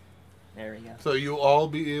 10. There we go. So you'll all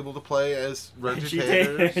be able to play as Reggie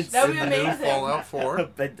Regitators Taters. That would in be the new amazing. Fallout 4. A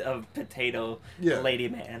potato Yeah. lady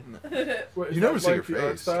man. What, is You that never see like your the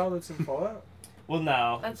art face. style that's in Fallout? Well,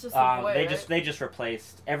 no. That's just a boy, they right? just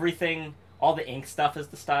replaced everything. All the ink stuff is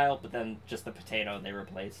the style, but then just the potato they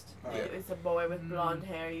replaced. Yeah. It's a boy with blonde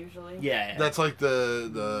hair usually. Yeah. That's like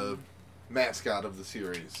the mascot of the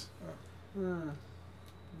series.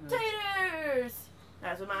 Taters.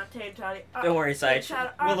 That's what my tater tot. Don't worry, tater Seich.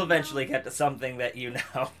 tot We'll army. eventually get to something that you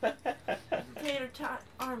know. Tater tot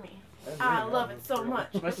army. That's I really love good. it so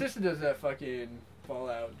much. My sister does that fucking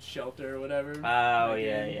Fallout Shelter or whatever. Oh, That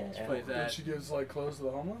yeah, game. yeah, She yeah. plays And that. she gives like clothes to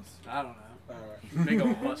the homeless? I don't know. Alright. Big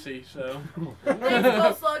old pussy. So.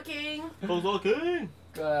 Thanks, Ghost King. Goes okay.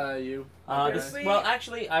 You. Okay. This, Sweet. well,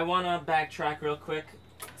 actually, I want to backtrack real quick.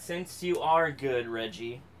 Since you are good,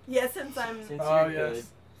 Reggie. Yeah, since I'm Since Oh, you're good, yes.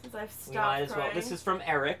 since I've we might stopped as well. crying. This is from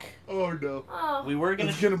Eric. Oh no. Oh. We were gonna.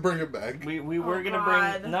 It's gonna bring it back. We were Oh, gonna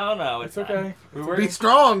God. bring. No, It's fine. okay. We were. Be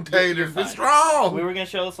strong, Taters. You're Be fine. strong. We were gonna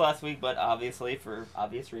show this last week, but obviously for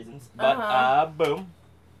obvious reasons. But Uh-huh. boom.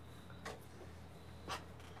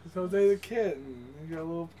 It's Jose the Kitten. You got a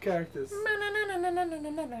little cactus. It's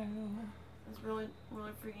really,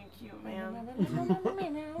 really freaking cute, man.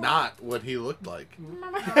 Not what he looked like.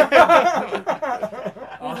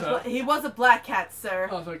 Also, He was a black cat, sir.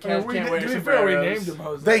 also I mean, cats we, can't wear to be fair, we sombreros. named him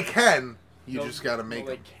Jose. They can. You They'll- just gotta make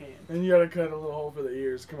well, them. they can't. And you gotta cut a little hole for the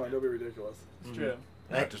ears. Come on, don't be ridiculous. It's true.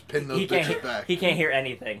 Not just pin those He can't. bitches back. He can't hear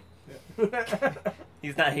anything. Yeah.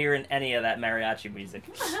 He's not hearing any of that mariachi music.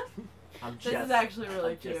 I'm This is actually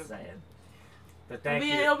really I'm cute. just saying. But thank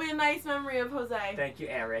you. It'll be a nice memory of Jose. Thank you,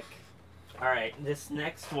 Eric. All right, this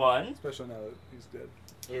next one Especially now that he's dead.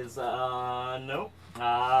 is nope.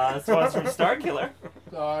 This one's from Starkiller.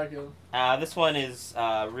 This one is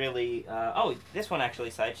really this one actually,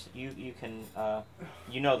 Seich. You can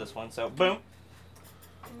you know this one, so boom.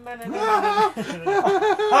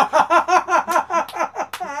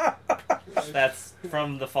 That's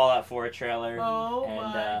from the Fallout 4 trailer. Oh and,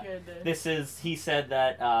 my goodness. This is, he said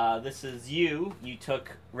that this is you. You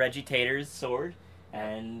took Reggie Tater's sword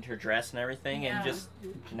and her dress and everything, and Yeah. just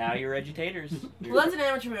now you're Reggie Tater's. Well, that's an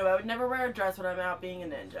amateur move. I would never wear a dress when I'm out being a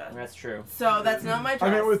ninja. That's true. So that's not my dress.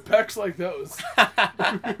 I mean, with pecs like those,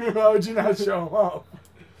 why would you not show them off?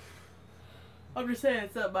 I'm just saying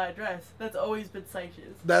it's not my dress. That's always been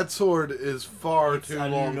Seich's. That sword is far It's too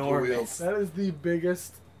long to wield. enormous. That is the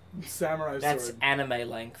biggest samurai That's sword. anime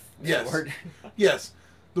length. Yes. Sword. Yes,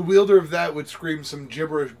 the wielder of that would scream some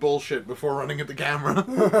gibberish bullshit before running at the camera. Don't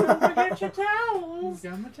forget your towels.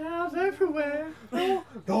 Got my towels everywhere.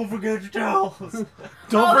 Don't forget your towels.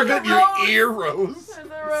 Don't Oh, forget the your rose. ear rose. There's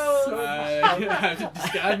a rose. I have to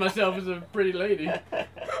disguise myself as a pretty lady.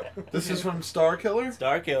 This is from Starkiller.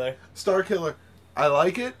 Starkiller. Starkiller. I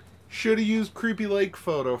like it. Should have used Creepy Lake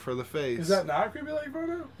photo for the face. Is that not Creepy Lake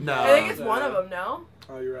photo? No. I think it's one of them, no?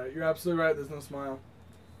 Oh, you're right. You're absolutely right. There's no smile.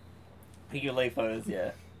 Your late photos,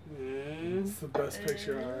 yeah. It's the best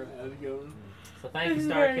picture on earth. How's it going? So thank you, This is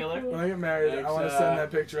very Starkiller. cool. When I get married, I want to Thanks, send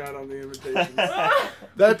that picture out on the invitations.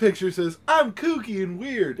 That picture says, I'm kooky and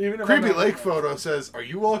weird. Even if Creepy I'm not- Lake photo says, are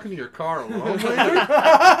you walking to your car alone later?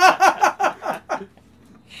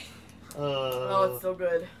 Oh, it's so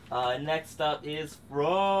good. Next up is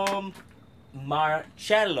from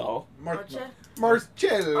Marcello. Marce-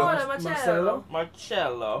 Marcello. Oh, no, Marcello.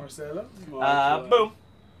 Marcello. Marcelo? Boom.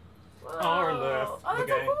 Whoa. Our left. Oh, that's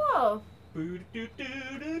Okay. so cool.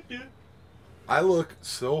 Boo-doo-doo-doo-doo. I look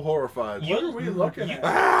so horrified. You- What are we looking at?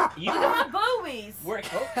 Ah! You Look at my boobies. work.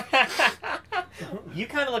 You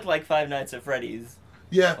kind of look like Five Nights at Freddy's.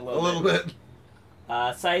 Yeah, A a little little bit.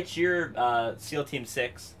 Seich, you're SEAL Team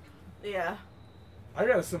 6. Yeah. I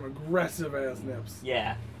got some aggressive ass nips.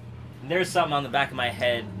 Yeah. And there's something on the back of my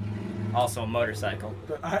head, also a motorcycle.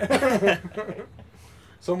 But I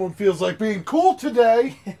Someone feels like being cool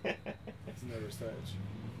today. it's never such.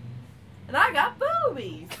 And I got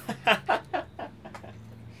boobies.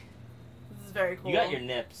 This is very cool. You got your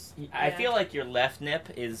nips. I Yeah. feel like your left nip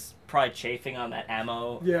is probably chafing on that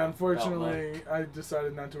ammo. Yeah, unfortunately, I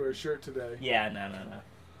decided not to wear a shirt today. Yeah, no.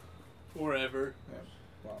 Forever.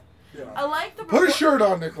 You know. I like the Put a shirt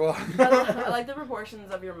on, Nicola. I like the proportions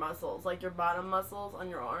of your muscles, like your bottom muscles on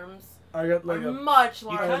your arms I got are like a. much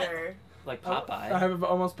kinda- larger. Like I Popeye. have an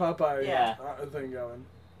almost Popeye Yeah. thing going.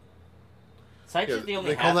 Seich Yeah, is the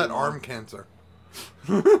only they call that happy one. arm cancer.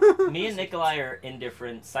 Me and Nikolai are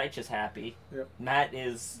indifferent. Seich is happy. Yep. Matt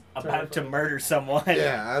is about to Terrified. murder someone.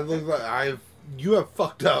 Yeah, I look like you have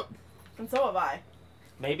fucked up. And so have I.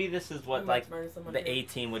 Maybe this is I'm what about like to murder someone the too. A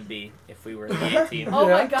team would be if we were the A team. Oh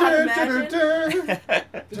my God, Dun, imagine. dun, dun,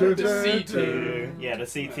 dun. The C team. Yeah, the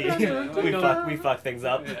C Yeah, team. we fuck things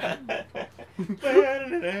up.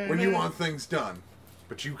 When you want things done,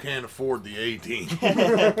 but you can't afford the A team,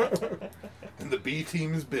 and the B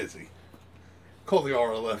team is busy, call the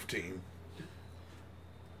RLF team.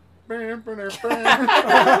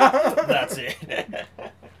 That's it.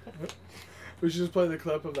 We should just play the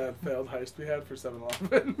clip of that failed heist we had for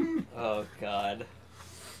 7-Eleven. Oh God.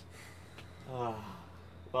 Oh.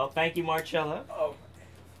 Well, thank you, Marcello. Oh,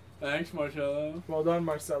 Thanks, Marcello. well done,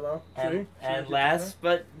 Marcelo. And, See? and See? last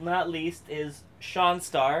but not least is Sean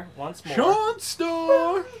Starr once more. Sean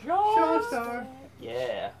Star. Sean Starr.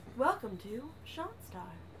 Yeah. Welcome to Sean Star.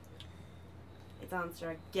 It's on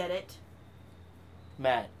Star. Get it?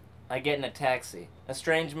 Matt, I get in a taxi. A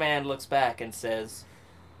strange man looks back and says,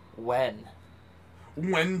 "When?"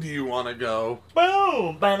 When do you want to go?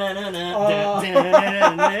 Boom! Ba-na-na-na.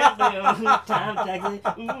 Time taxi.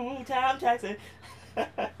 Ooh, time taxi.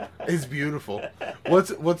 It's beautiful.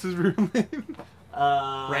 What's his real name?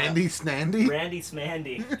 Randy Snandy. Randy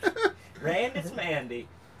Smandy. Randy Smandy.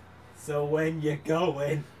 So when you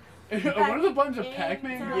going? What are the bunch of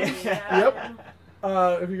Pac-Man girls? Yeah.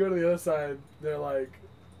 If you go to the other side, they're like,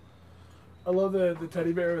 I love the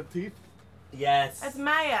teddy bear with teeth. Yes. That's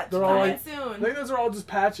Matt. They're all Coming like- I soon. think those are all just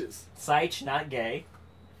patches. Seich, not gay.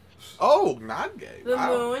 Oh, not gay. The Wow.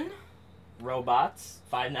 moon. Robots,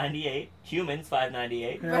 $5.98. Humans,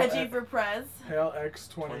 $5.98. Yeah, Reggie for Prez. Hail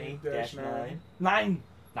X20-9. 20-9. 9.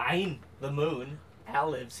 9. The moon. Al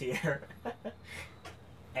lives here.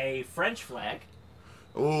 A French flag.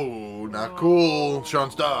 Oh, not cool.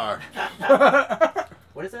 Sean Star.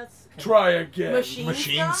 What is that? Try again. Machine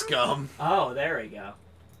Machine scum? scum. Oh, there we go.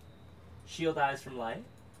 Shield eyes from light.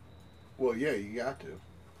 Well, yeah, you got to.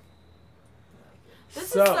 This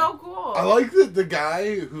So, is so cool. I like that the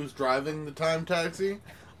guy who's driving the time taxi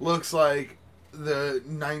looks like the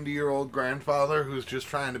 90-year-old grandfather who's just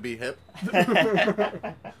trying to be hip.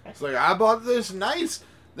 It's like, I bought this nice.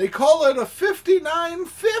 They call it a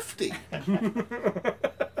 5950.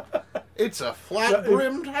 It's a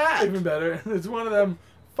flat-brimmed hat. Even better. It's one of them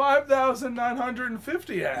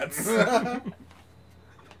 5,950 hats.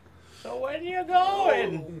 So when you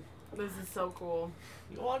going? This is so cool.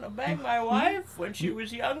 You want to bang my wife when she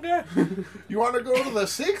was younger? You want to go to the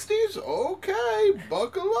 60s? Okay,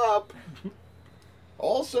 buckle up.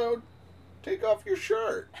 Also, take off your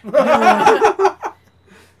shirt.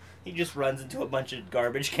 He just runs into a bunch of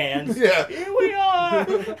garbage cans. Yeah. Here we are.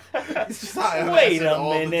 He's just high on Wait acid a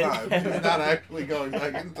all the minute. time. He's not actually going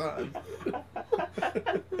back in time.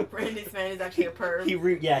 Brandy's man is actually a perv. he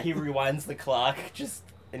rewinds the clock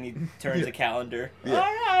and he turns a calendar. Yeah. All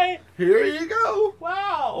right. Here you go.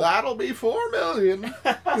 Wow. That'll be $4 million.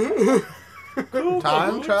 Cool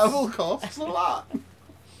Time boots. travel costs a lot.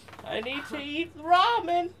 I need to eat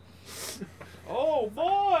ramen. Oh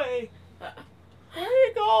boy. Where are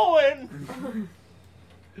you going?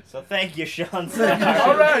 So thank you, Sean.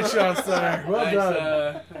 All right, Sean Steiner. Well Nice,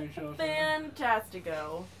 done. nice show.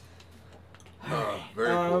 Fantastico. Very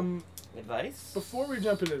cool. Advice? Before we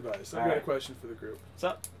jump into advice, I've got a Alright. question for the group. What's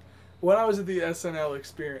up? When I was at the SNL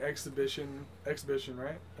exhibition,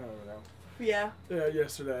 right? I don't know. Yeah.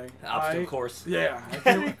 Yesterday. Obstacle course. Yeah.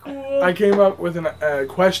 Very cool. I came up with a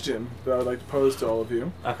question that I would like to pose to all of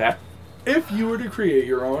you. Okay. If you were to create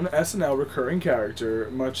your own SNL recurring character,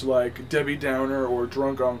 much like Debbie Downer or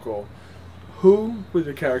Drunk Uncle, who would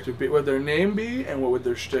the character be? What would their name be, and what would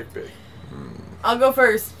their shtick be? I'll go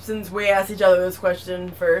first since we asked each other this question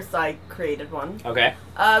first. I created one. Okay.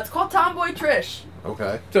 It's called Tomboy Trish.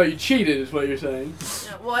 Okay. So you cheated, is what you're saying.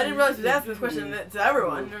 Yeah, well, I didn't realize we was asking this question to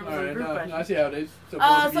everyone. It was a Alright, group no, question. I see how it is. So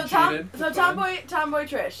both of you cheated. Fine. Tomboy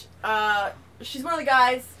Trish. She's one of the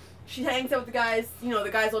guys. She hangs out with the guys. You know,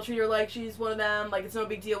 the guys all treat her like she's one of them. Like, it's no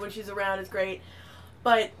big deal when she's around. It's great.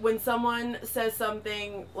 But when someone says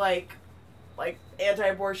something like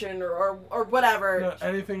anti-abortion or whatever, No,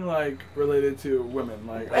 anything like related to women,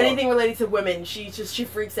 like anything related to women, she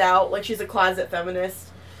freaks out. Like, she's a closet feminist.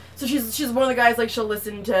 So she's one of the guys, like, she'll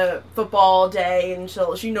listen to football all day and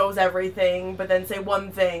she knows everything, but then say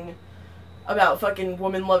one thing about fucking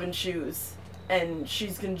woman loving shoes and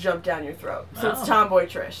she's gonna jump down your throat. So it's Oh. Tomboy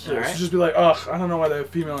Trish. Yeah, Alright. she'd just be like, ugh, I don't know why the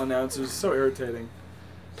female announcer is so irritating.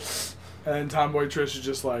 And then Tomboy Trish is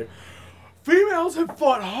just like, females have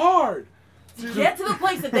fought hard To get to the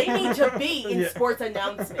place that they need to be in Yeah. sports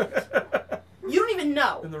announcement. You don't even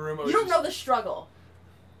know. In the room, it You was don't just- know the struggle.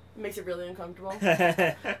 It makes it really uncomfortable.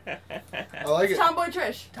 I like It's it. Tomboy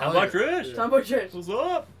Trish. How about Trish? Tomboy Trish. What's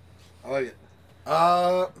up? I like it.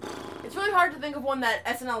 It's really hard to think of one that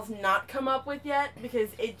SNL's not come up with yet because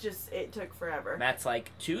it took forever. That's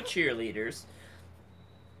like 2 cheerleaders.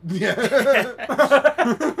 Yeah.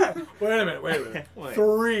 Wait a minute. Wait.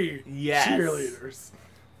 3 Yes. cheerleaders.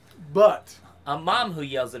 But A mom who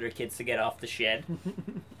yells at her kids to get off the shed.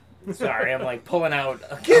 Sorry, I'm like pulling out.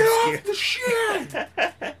 Get off the shit!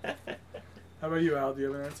 how about you, Al? Do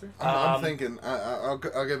you have an answer? I'm Um, thinking. I'll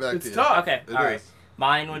get back It's to you. tough. Okay, It alright. is.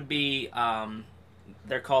 Mine would be,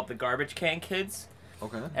 they're called the Garbage Can Kids.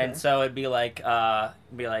 Okay. And so it'd be like a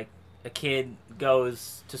kid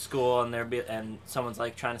goes to school and someone's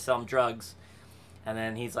like trying to sell him drugs, and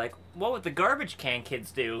then he's like, "What would the Garbage Can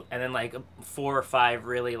Kids do?" And then like 4 or 5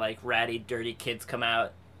 really like ratty, dirty kids come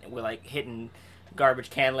out with like hitting garbage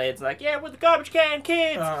can lids, like, "Yeah, we're the Garbage Can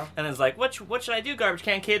Kids." Uh-huh. And then it's like, "What should I do, Garbage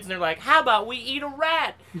Can Kids?" And they're like, "How about we eat a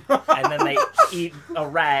rat?" And then they eat a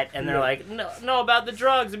rat, and they're Yeah. like, "No, about the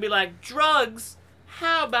drugs," and be like, "Drugs?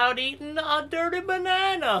 How about eating a dirty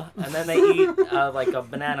banana?" And then they eat like a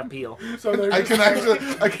banana peel. So they're I can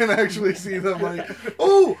actually see them like,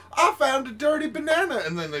 oh, I found a dirty banana,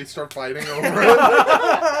 and then they start fighting over it.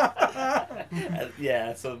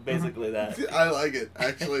 Yeah, so basically that. I like it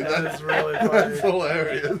actually. That is really funny. That's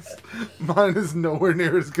hilarious. Mine is nowhere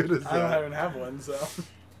near as good as I don't that. even have one, so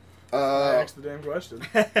I asked the damn question.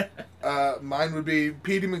 Mine would be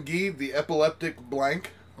Petey McGee, the epileptic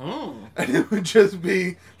blank. Mm. And it would just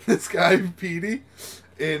be this guy Petey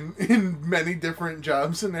in many different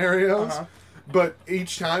job scenarios. Uh-huh. But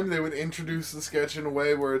each time they would introduce the sketch in a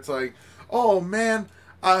way where it's like, oh man,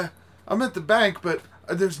 I'm at the bank, but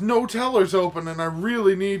there's no tellers open, and I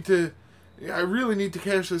really need to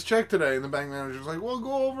cash this check today. And the bank manager's like, well,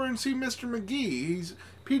 go over and see Mr. McGee. He's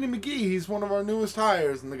Petey McGee. He's one of our newest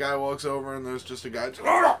hires. And the guy walks over, and there's just a guy.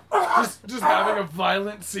 just having a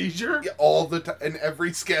violent seizure. all the time in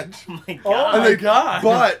every sketch. Oh my Oh god. my god!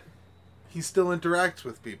 But he still interacts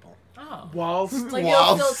with people Oh. Whilst Like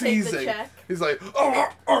while he'll still take the seizing. check. He's like,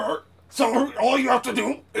 oh, so all you have to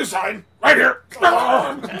do is sign right here.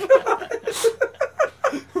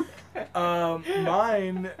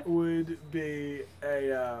 Mine would be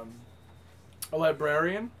a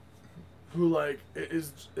librarian who like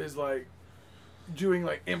is like doing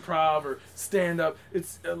like improv or stand up.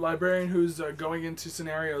 It's a librarian who's going into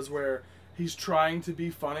scenarios where he's trying to be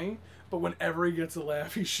funny, but whenever he gets a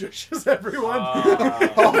laugh, he shushes everyone.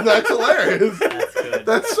 Oh, that's hilarious. That's good.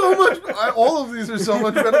 That's so much. All of these are so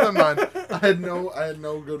much better than mine. I had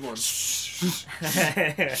no good ones.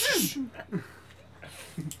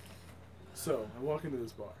 So I walk into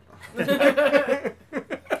this bar.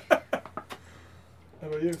 How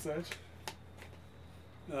about you, Saj?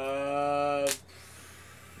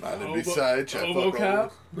 Not in Hobo- besides. Hobo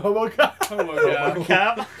cop? Hobo cop. Hobo cop.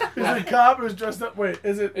 Cap? Is it a cop who's dressed up? Wait,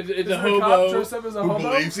 is it? It's is a it hobo. cop dressed up as a Who hobo?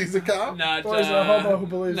 believes he's a cop? Nah, it's, Or is it a hobo who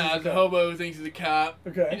believes Nah, he's a it's a cop? hobo who thinks he's a cop.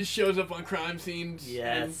 Okay. He just shows up on crime scenes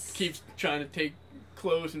Yes. and keeps trying to take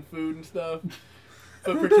clothes and food and stuff,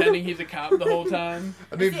 but pretending he's a cop the whole time.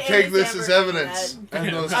 I need to It's take Andy this as Samberg evidence. in And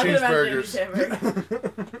that. those I can imagine Andy cheeseburgers.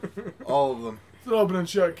 Samberg. All of them. It's an open and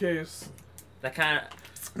shut case. That kind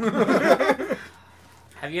of.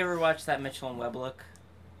 Have you ever watched that Mitchell and Webb look?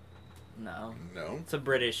 No. No. It's a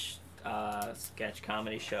British sketch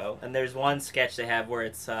comedy show, and there's one sketch they have where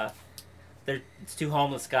it's two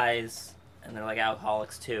homeless guys, and they're like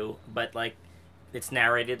alcoholics too, but like it's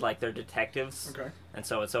narrated like they're detectives, Okay. and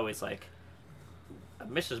so it's always like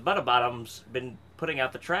Mrs. Butterbottom's been putting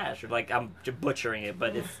out the trash, or like I'm butchering it,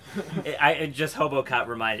 but it just HoboCop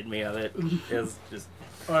reminded me of it. It was just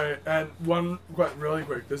All right, and one really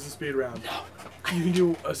quick. This is speed round. You can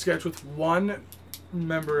do a sketch with one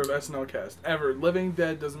member of SNL cast ever, living,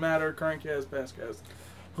 dead, doesn't matter. Current cast, past cast.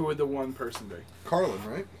 Who would the one person be? Carlin,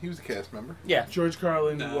 right? He was a cast member. yeah. George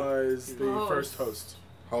Carlin No. was the Host. first host.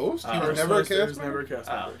 Host? He Oh. was First never a host, he cast was member? never a cast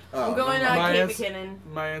Oh. member. Oh, I'm going My Kate ans- McKinnon.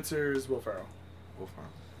 My answer is Will Ferrell. Well, fine.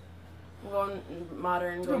 I'm going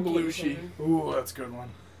modern. Go Going Kate Belushi. McKinnon. Ooh, that's a good one.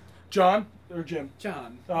 John or Jim?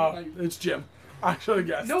 John. Oh, Like, it's Jim. I should have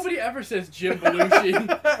guessed. nobody ever says Jim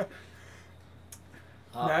Belushi.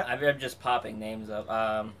 Matt? I'm just popping names up.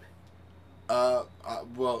 Well,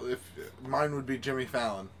 if mine would be Jimmy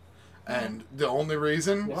Fallon, and the only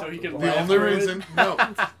reason, What? So he could The the laugh only through it. reason, no,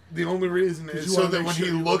 the only reason Did is you so wanna that make when sure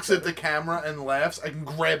he you looks looked at the at camera and laughs, I can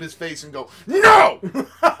grab his face and go, "No, you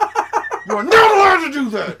are not allowed to do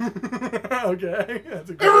that. Okay, that's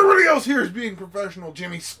a good Everybody else here is being professional.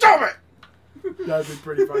 Jimmy, stop it." That'd be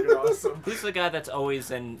pretty fucking awesome. Who's the guy that's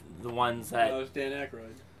always in the ones That that was Dan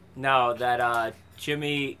Aykroyd. that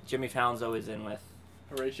Jimmy Fallon's always in with?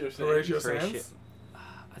 Horatio Sands. Horatio Horatio- Sands?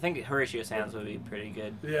 I think Horatio Sands would be pretty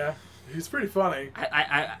good. Yeah, he's pretty funny.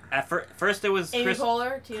 First it was Amy Chris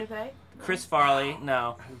Poehler, Tina Fey. Farley.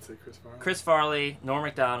 No, I didn't say Chris Farley. Chris Farley, Norm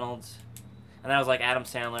Macdonald, and that was like Adam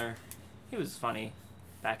Sandler. He was funny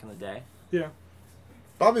back in the day. Yeah.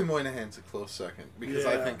 Bobby Moynihan's a close second because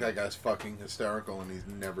I Yeah. think that guy's fucking hysterical and he's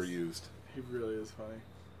never used. He really is funny.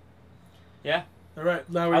 Yeah, All right,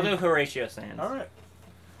 now I'll we. do Horatio Sands. All right,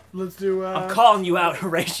 let's do. I'm calling you out,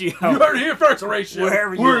 Horatio. You heard it here first, Horatio.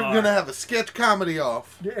 Wherever you We're are. gonna have a sketch comedy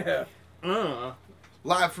off Yeah.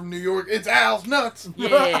 live from New York. It's Al's Nuts.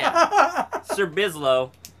 Yeah, Sir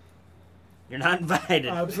Bislow, you're not invited.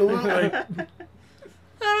 Absolutely.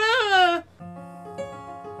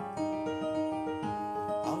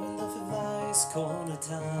 On the Vice Corner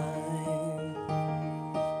time,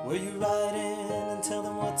 where you write in and tell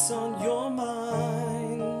them what's on your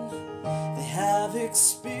mind. They have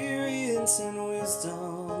experience and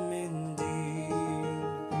wisdom indeed.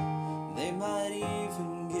 They might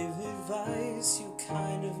even give advice you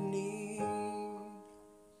kind of need.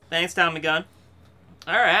 Thanks, Tommy Gunn.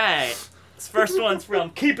 All right, this first one's from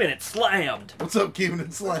Keeping It Slammed. What's up, keeping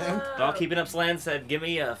it slammed? Well, Keeping It Slammed said, "Give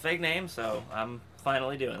me a fake name," so I'm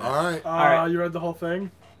finally doing it. All right. right. You read the whole thing?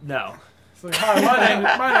 No. It's like,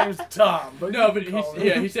 hi, my name's Tom. But No, you but can call me.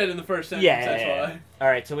 he said in the first sentence. Yeah, That's yeah, why. All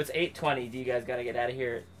right, so it's 8:20. Do you guys got to get out of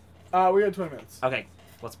here? We got 20 minutes. Okay,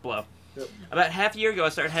 let's blow. Yep. About half a year ago, I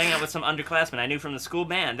started hanging out with some underclassmen I knew from the school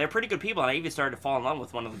band. They're pretty good people, and I even started to fall in love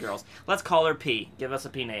with one of the girls. Let's call her P. Give us a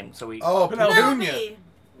P name, so we. Oh, Penelope. Petunia. Penelope.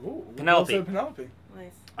 Ooh, Penelope. also Penelope.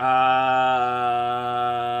 Nice.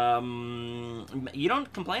 You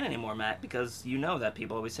don't complain anymore, Matt, because you know that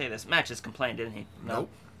people always say this. Matt just complained, didn't he? No. Nope.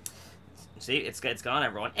 See, it's gone,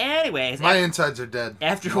 everyone. Anyways, My insides are dead.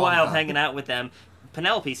 after a Long while of time. hanging out with them,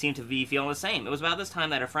 Penelope seemed to be feeling the same. It was about this time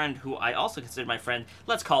that a friend who I also considered my friend,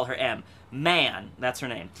 let's call her M, Man, that's her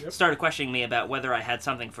name, started questioning me about whether I had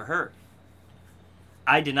something for her.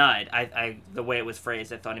 I denied. I the way it was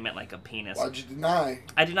phrased, I thought he meant like a penis. Why'd you deny?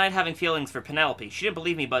 I denied having feelings for Penelope. She didn't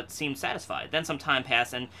believe me, but seemed satisfied. Then some time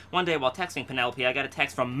passed, and one day while texting Penelope, I got a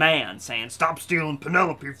text from Man saying, "Stop stealing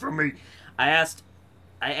Penelope from me." I asked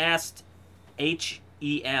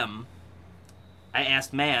H-E-M. I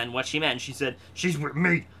asked Man what she meant. She said, "She's with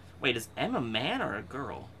me." Wait, is M a man or a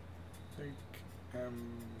girl? I think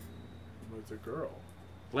was a girl.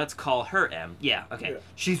 Let's call her M. Yeah, okay. Yeah.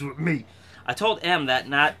 She's with me. I told M that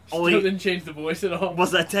not only Still didn't change the voice at all.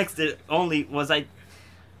 was I texted only was I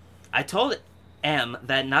told M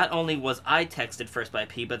that not only was I texted first by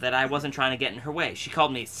P, but that I wasn't trying to get in her way. She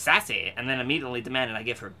called me sassy and then immediately demanded I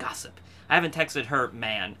give her gossip. I haven't texted her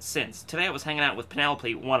Man since. Today I was hanging out with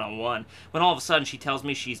Penelope one-on-one when all of a sudden she tells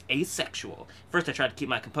me she's asexual. First I tried to keep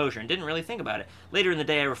my composure and didn't really think about it. Later in the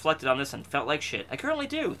day I reflected on this and felt like shit. I currently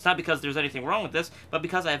do. It's not because there's anything wrong with this, but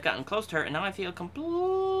because I have gotten close to her and now I feel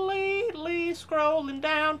completely scrolling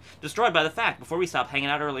down, destroyed by the fact. Before we stopped hanging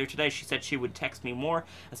out earlier today, she said she would text me more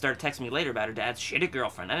and started texting me later about her dad's shitty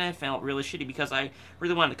girlfriend. And I felt really shitty because I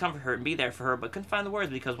really wanted to comfort her and be there for her, but couldn't find the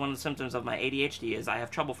words because one of the symptoms of my ADHD is I have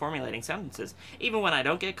trouble formulating sentences. Even when I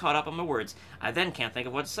don't get caught up on my words, I then can't think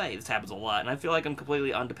of what to say. This happens a lot, and I feel like I'm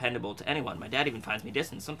completely undependable to anyone. My dad even finds me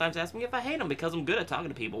distant, sometimes asks me if I hate him because I'm good at talking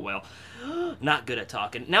to people. Well, not good at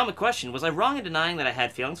talking. Now my question, was I wrong in denying that I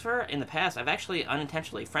had feelings for her? In the past, I've actually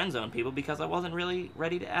unintentionally friend-zoned people because I wasn't really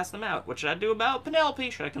ready to ask them out. What should I do about Penelope?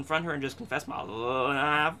 Should I confront her and just confess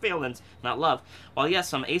my feelings, not love? While yes,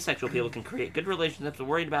 some asexual people can create good relationships, I'm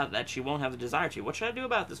worried about that she won't have the desire to. What should I do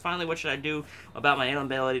about this? Finally, what should I do about my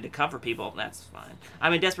inability to comfort people? That's fine.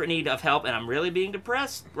 I'm in desperate need of help, and I'm really being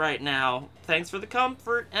depressed right now. Thanks for the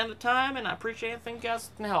comfort and the time, and I appreciate anything you guys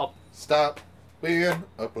can help. Stop being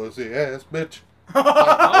a pussy ass bitch. Oh,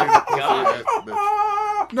 Pussy God. ass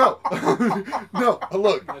bitch. No, no.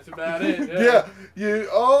 Look, That's about it. Yeah.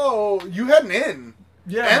 You had an in.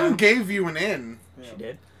 Yeah. M gave you an in. She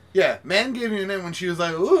did. Yeah, Man gave you an in when she was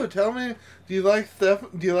like, "Ooh, tell me, do you like Steph?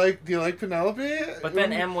 Do you like Penelope?" But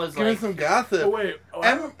then M was give me like, some gossip. Oh wait.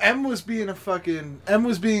 M was being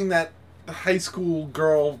that high school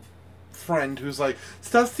girl friend who's like,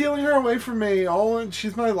 "Stop stealing her away from me. Oh,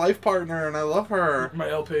 she's my life partner and I love her. My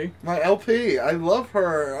LP. My LP, I love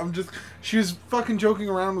her." She was fucking joking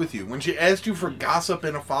around with you. When she asked you for gossip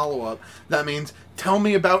in a follow-up, that means, tell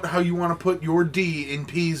me about how you want to put your D in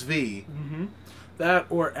P's V. Mm-hmm. That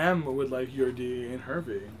or M would like your D in her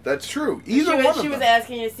V. That's true. Either one of She them. was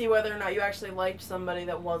asking you to see whether or not you actually liked somebody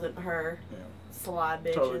that wasn't her. Yeah. Slot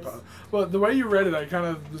bitches. Totally possible. Well, the way you read it, I kind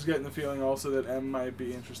of was getting the feeling also that M might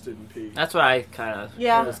be interested in P. that's what I kind of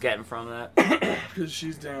was getting from that. Because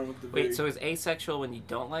she's down with the V. Wait, so is asexual when you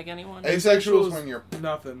don't like anyone? Asexual is when you're...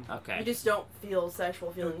 Nothing. Okay. You just don't feel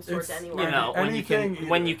sexual feelings towards It's- anyone. You know, when you Anything can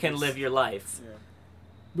when either. you can live your life Yeah.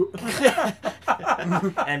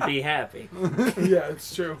 and be happy. Yeah,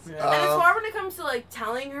 it's true. Yeah. And as far when it comes to like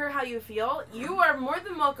telling her how you feel, you are more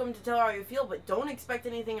than welcome to tell her how you feel, but don't expect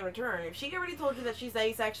anything in return. If she already told you that she's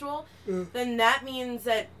asexual, then that means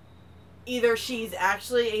that either she's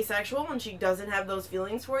actually asexual and she doesn't have those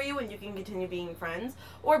feelings for you and you can continue being friends,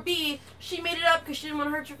 or B, she made it up because she didn't want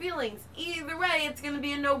to hurt your feelings. Either way, it's going to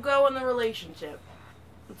be a no-go in the relationship.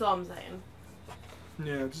 That's all I'm saying.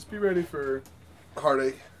 Yeah, just be ready for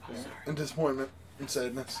Heartache Yeah. and disappointment and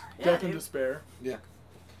sadness. Yeah, death and dude. despair. Yeah.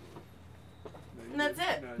 And that's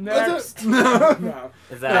it. Next. That's it. No.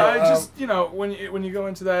 Is No, that I just, when you go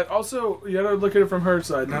into that, also, you gotta look at it from her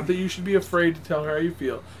side. Not that you should be afraid to tell her how you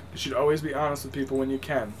feel. You should always be honest with people when you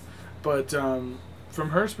can. But from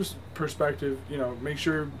her perspective, make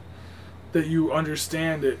sure that you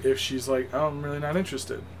understand it if she's like, oh, I'm really not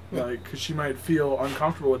interested. Yeah. Like, because she might feel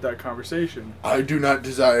uncomfortable with that conversation. I do not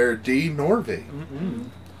desire D nor V.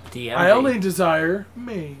 DMV? I only desire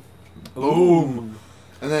me. Boom.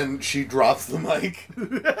 And then she drops the mic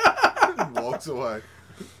and walks away.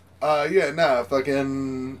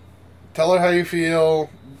 Fucking tell her how you feel.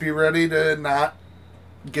 Be ready to not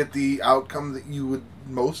get the outcome that you would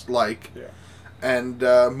most like. Yeah. And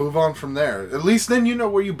move on from there. At least then you know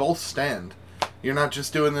where you both stand. You're not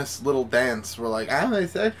just doing this little dance where like, I'm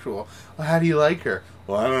asexual. Well, how do you like her?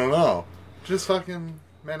 Well, I don't know. Just fucking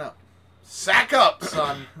man up. Sack up,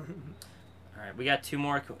 son. All right, we got two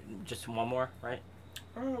more. Just one more, right?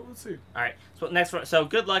 Let's see. All right. So next one. So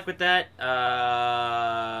good luck with that.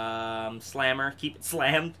 Slammer, keep it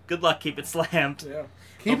slammed. Good luck, keep it slammed. Yeah.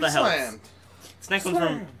 Keep that it helps. slammed. This next one's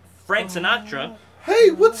from Frank Sinatra.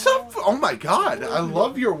 Hey, what's up? Oh my God, I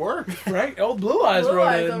love your work. Frank, old Blue Eyes Blue wrote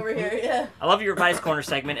Eyes in. over here, yeah. I love your advice corner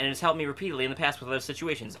segment, and it's helped me repeatedly in the past with other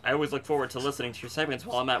situations. I always look forward to listening to your segments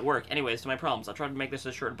while I'm at work. Anyways, to my problems, I'll try to make this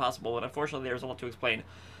as short as possible, but unfortunately there's a lot to explain.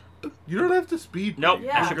 You don't have to speed. Nope,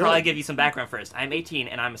 Yeah. I should probably give you some background first. I'm 18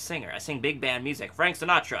 and I'm a singer. I sing big band music. Frank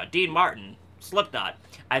Sinatra, Dean Martin, Slipknot.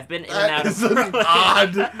 I've been in and That out is of... an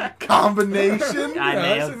odd combination. I Yeah,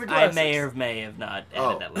 may that's in the have classics. may have not added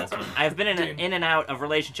Oh. that last one. I've been in and out of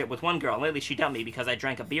relationship with one girl, and lately she dumped me because I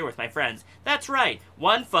drank a beer with my friends. That's right,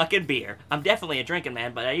 one fucking beer. I'm definitely a drinking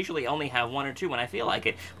man, but I usually only have one or two when I feel like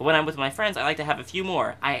it. But when I'm with my friends, I like to have a few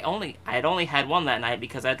more. I had only had one that night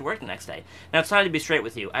because I had to work the next day. Now it's time to be straight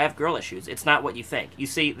with you. I have girl issues. It's not what you think. You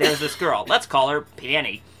see, there's this girl. Let's call her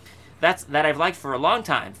Penny. That I've liked for a long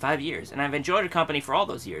time, 5 years, and I've enjoyed her company for all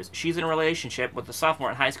those years. She's in a relationship with a sophomore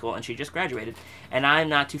in high school, and she just graduated, and I'm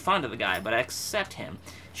not too fond of the guy, but I accept him.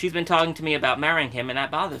 She's been talking to me about marrying him, and that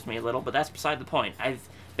bothers me a little, but that's beside the point. I've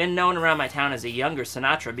been known around my town as a younger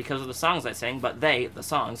Sinatra because of the songs I sing, but the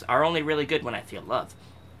songs, are only really good when I feel love.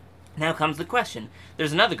 Now comes the question.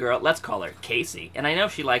 There's another girl, let's call her Casey, and I know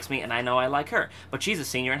she likes me and I know I like her, but she's a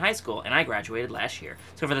senior in high school and I graduated last year.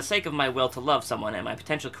 So for the sake of my will to love someone and my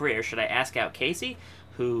potential career, should I ask out Casey,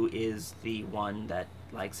 who is the one that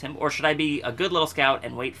likes him, or should I be a good little scout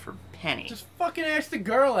and wait for Penny? Just fucking ask the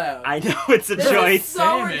girl out. I know it's a This choice. is so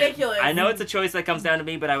Damn it. ridiculous. I know it's a choice that comes down to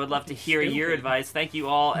me, but I would love to hear your Stupid. advice. Thank you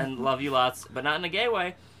all and love you lots, but not in a gay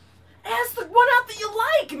way. Ask the one out that you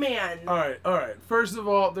like, man. All right. First of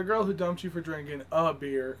all, the girl who dumped you for drinking a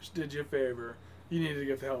beer did you a favor. You need to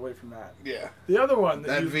get the hell away from that. Yeah, The other one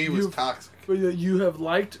that V was toxic. you have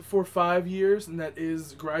liked for 5 years, and that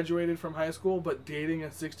is graduated from high school, but dating a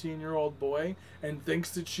 16-year-old boy and thinks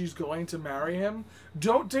that she's going to marry him.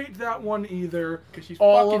 Don't date that one either. 'Cause she's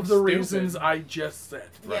All fucking of the stupid. reasons I just said.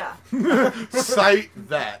 Yeah. Cite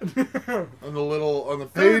that on the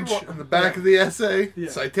Third page one- on the back of the essay. Yeah.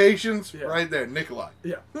 Citations Yeah. right there, Nikolai.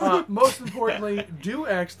 Yeah. Most importantly, do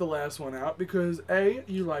X the last one out because A,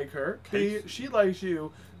 you like her. B, she likes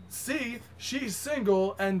you. C, she's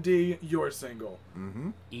single. And D, you're single.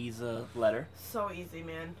 Ease a letter. So easy,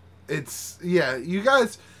 man. You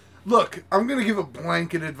guys. Look, I'm gonna give a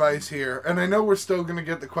blanket advice here, and I know we're still gonna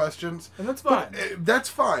get the questions. And that's fine. But, that's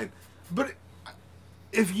fine. But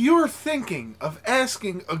if you're thinking of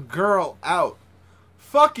asking a girl out,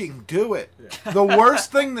 fucking do it. Yeah. The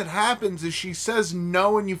worst thing that happens is she says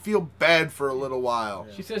no and you feel bad for a little while.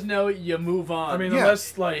 She says no, you move on. I mean, Yeah.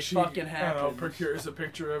 unless like It she, fucking I don't know, happens. procures a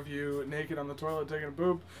picture of you naked on the toilet taking a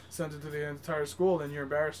poop, sends it to the entire school, then you're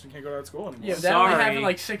embarrassed and can't go to that school anymore. yeah, that only Sorry. happened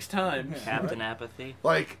like 6 times. Captain Apathy.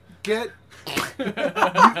 Like,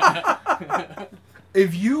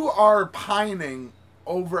 if you are pining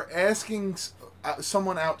over asking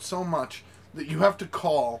someone out so much that you have to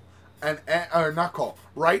call or not call,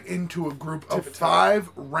 right into a group of Tip-a-top. 5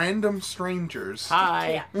 random strangers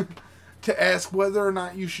Hi. to ask whether or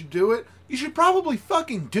not you should do it, you should probably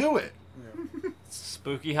fucking do it.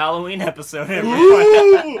 Spooky Halloween episode, everyone.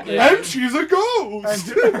 Ooh, Yeah. and she's a ghost.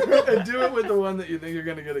 and do it with the one that you think you're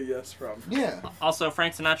gonna get a yes from. Yeah. Also,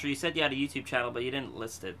 Frank Sinatra, you said you had a YouTube channel, but you didn't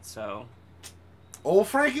list it, so...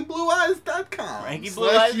 OldFrankieBlueEyes.com.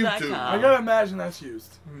 FrankieBlueEyes.com. I gotta imagine that's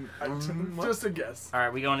used. Mm, Just a guess. All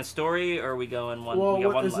right, we going to story, or are we going one? Well, we got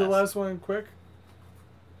what, one is the last one quick?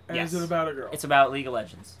 And Yes. is it about a girl? It's about League of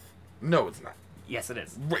Legends. No, it's not. Yes, it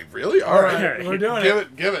is. Wait, really? All All right. right, we're doing Give it.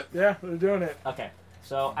 it. Give it. Yeah, we're doing it. Okay,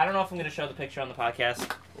 so I don't know if I'm going to show the picture on the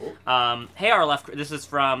podcast. Hey, RLF, this is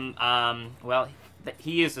from,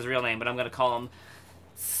 he used his real name, but I'm going to call him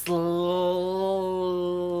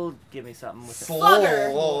Give me something with it.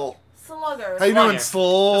 Slugger. Slugger. How you doing, That's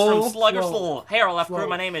Slug? from Slugger Slug. Slug. Hey, RLF crew, Slug.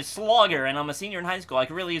 my name is Slugger, and I'm a senior in high school. I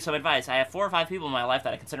could really use some advice. I have 4 or 5 people in my life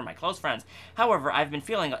that I consider my close friends. However, I've been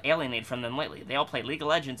feeling alienated from them lately. They all play League of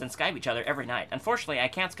Legends and Skype each other every night. Unfortunately, I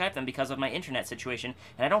can't Skype them because of my internet situation,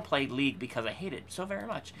 and I don't play League because I hate it so very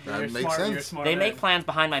much. You're That makes smart, sense. You're a smart They man. make plans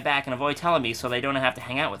behind my back and avoid telling me so they don't have to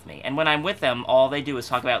hang out with me. And when I'm with them, all they do is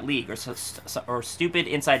talk about League or stupid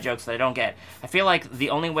inside jokes that I don't get. I feel like the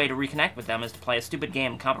only way to reconnect with them is to play a stupid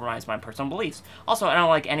game and compromise my personal beliefs. Also, I don't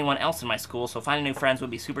like anyone else in my school, so finding new friends would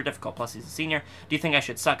be super difficult. Plus, he's a senior. Do you think I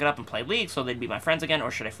should suck it up and play League so they'd be my friends again, or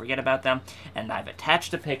should I forget about them? And I've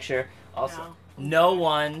attached a picture. Also, no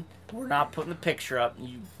one. We're not putting the picture up.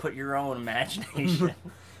 You put your own imagination.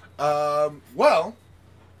 Well,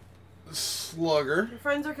 Slugger. Your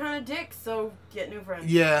friends are kind of dicks, so get new friends.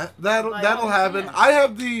 Yeah, that'll Like, happen.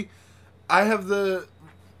 yeah. I have the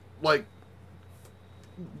like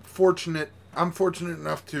fortunate I'm fortunate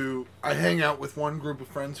enough to I hang out with one group of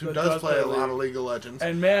friends who That does does play a play lot of League of Legends.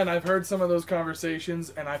 And man, I've heard some of those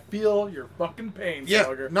conversations, and I feel your fucking pain, Yeah,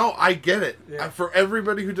 Slugger. no, I get it. Yeah. For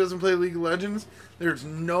everybody who doesn't play League of Legends, there's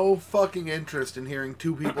no fucking interest in hearing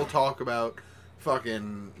two people talk about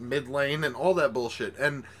fucking mid lane and all that bullshit.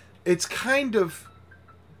 And it's kind of...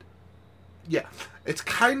 Yeah, it's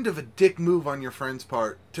kind of a dick move on your friend's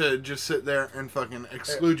part to just sit there and fucking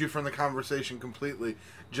exclude you from the conversation completely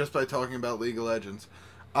just by talking about League of Legends.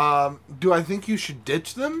 Do I think you should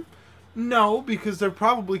ditch them? No, because they're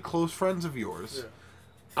probably close friends of yours. Yeah.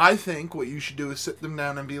 I think what you should do is sit them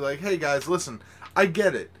down and be like, hey guys, listen, I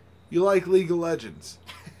get it. You like League of Legends.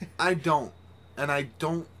 I don't. And I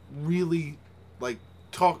don't really, like,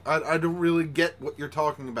 talk... I don't really get what you're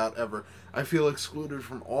talking about ever. I feel excluded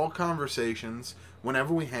from all conversations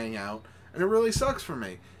whenever we hang out, and it really sucks for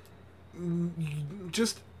me.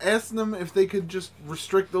 Just ask them if they could just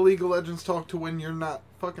restrict the League of Legends talk to when you're not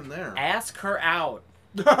fucking there. Ask her out.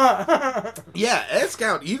 Yeah, ask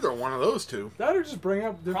out either one of those two. That or just bring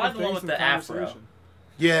up different Probably the one things with in the afro. conversation.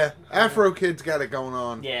 Yeah, Afro Kid's got it going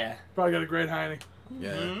on. Yeah. Probably got a great Heine.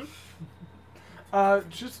 Yeah.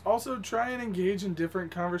 Just also try and engage in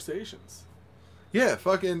different conversations. Yeah,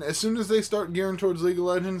 fucking, as soon as they start gearing towards League of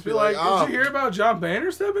Legends, Be like, oh, did you hear about John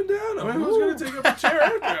Boehner stepping down? I mean, who's going to take up the chair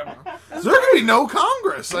after him? there could be no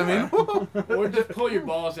Congress. I mean, Or just pull your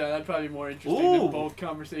balls out. That'd probably be more interesting Ooh. than both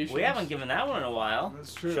conversations. We haven't given that one in a while.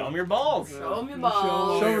 That's true. Show 'em your balls. Show 'em your Show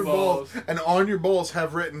balls. 'em your balls. and on your balls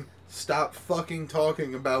have written, stop fucking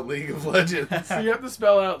talking about League of Legends. So you have to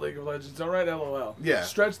spell out League of Legends. Don't write LOL. Yeah.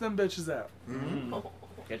 Stretch them bitches out.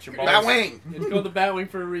 Get your balls. Batwing! It's called the Batwing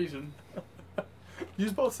for a reason.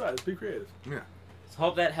 Use both sides. Be creative. Yeah.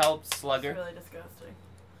 Hope that helps, It's Slugger. really disgusting.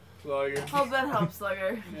 Slugger. Hope that helps,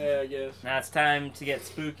 Slugger. Yeah, I guess. Now it's time to get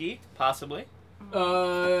spooky, possibly.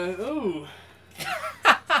 Ooh.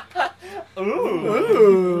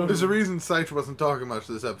 Ooh. There's a reason Seich wasn't talking much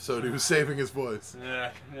this episode. He was saving his voice.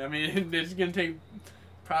 Yeah, I mean, it's gonna take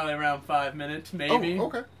probably around 5 minutes, maybe. Oh,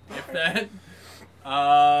 okay. If that.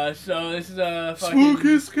 So this is a fucking...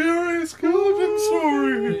 Spooky, scary skeleton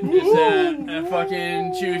story. It's a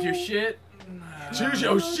fucking choose your shit. Choose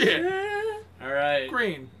your shit. Alright.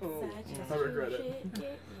 Green. Oh. I regret it.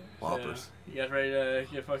 Whoppers. You guys ready to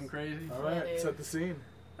get fucking crazy? All right, dude. set the scene.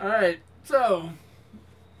 Alright, so...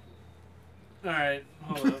 Alright,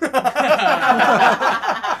 hold up.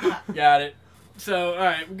 Got it. So,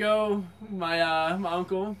 alright, we go... My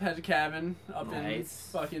uncle has a cabin up in Nice.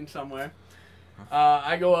 fucking somewhere.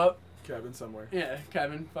 I go up, Cabin somewhere. yeah,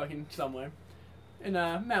 cabin fucking somewhere. In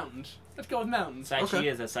mountains. Let's go with mountains. Saichi Okay.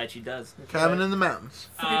 is as Saichi does. Cabin in the mountains.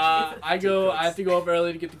 I have to go up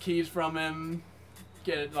early to get the keys from him,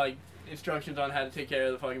 get like instructions on how to take care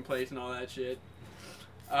of the fucking place and all that shit.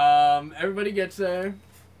 Everybody gets there.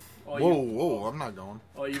 All Whoa, I'm not going.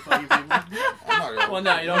 all you fucking people. I'm not going. Well,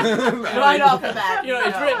 no, you don't. Right off the bat. You know,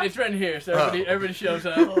 it's written here, so everybody shows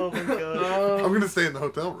up. Oh my god. I'm gonna stay in the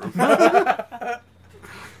hotel room.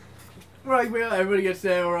 Right, well, everybody gets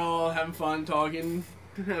there. We're all having fun, talking,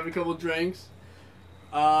 having a couple drinks,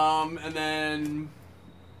 and then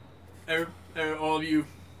all of you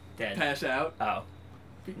Dead. pass out. Oh.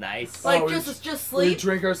 Nice. Like, Oh, we just We sleep?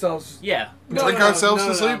 drink ourselves. Yeah. Drink ourselves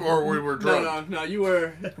to sleep, or we were drunk? No, you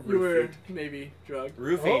were maybe drugged.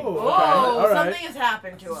 Roofing. Oh. Whoa, All right. something has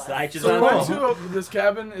happened to us. Saichi's So on according to this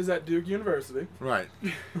cabin is at Duke University. Right.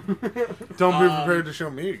 Don't be prepared to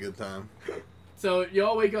show me a good time. So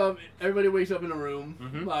y'all wake up. Everybody wakes up in a room,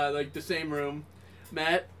 Mhm. like the same room.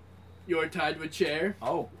 Matt, you're tied to a chair.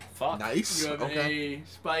 Oh, fuck. Nice. You have Okay. a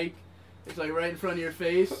spike. It's like right in front of your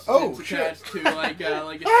face. Oh, it's shit. attached to like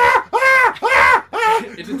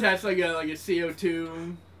it's attached like a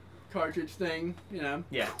CO2 cartridge thing. You know.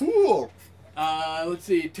 Yeah. Cool. Let's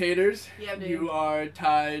see, Taters. Yeah, dude. You are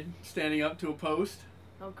tied, standing up to a post.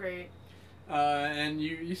 Oh, great. And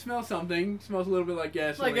you smell something. It smells a little bit like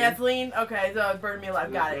gasoline. Like gasoline? Okay, so it burned me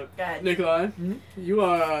alive. Got it. Go ahead.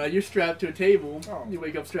 Nikolai, you're strapped to a table. Oh. You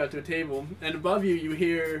wake up strapped to a table, and above you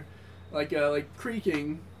hear like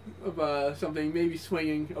creaking of something maybe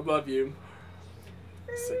swinging above you.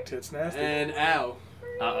 Sick tits nasty. And ow,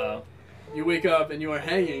 Uh-oh. you wake up and you are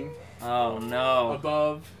hanging Oh, no.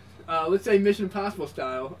 above, let's say Mission Impossible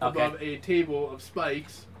style, Okay. above a table of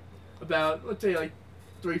spikes, about let's say like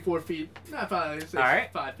 3-4 feet, not 5, let's say All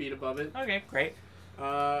right. 5 feet above it. Okay, great. You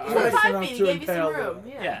All were Nice right. 5 enough feet. to He gave you some impale room.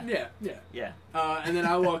 them. Yeah. Yeah. Yeah. Yeah. And then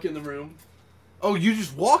I walk in the room. Oh, you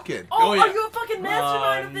just walk in. Oh, Oh, yeah. are you a fucking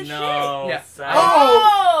mastermind of this no. Yeah. shit? Sai-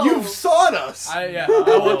 Oh! You've sawed us. I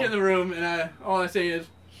walk in the room and all I say is,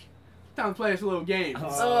 time to play us a little game.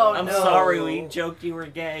 Oh, I'm no. sorry we joked you were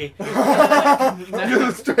gay. You're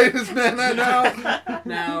the straightest man I know.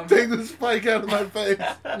 Now, Take the spike out of my face.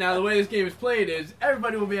 now the way this game is played is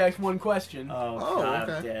everybody will be asked one question. Oh, Oh, God,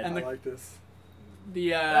 okay. dead. And I like this.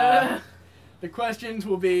 The questions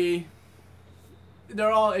will be.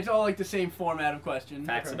 It's all like the same format of questions.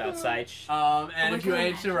 Facts about Seich. And my if you God.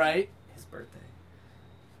 answer right, His birthday.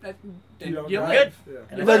 then You don't you die. live. Yeah.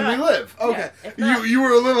 And if Let not- me live. Okay. if not- You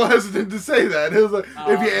were a little hesitant to say that. It was like,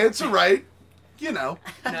 if you Uh, answer right, you know,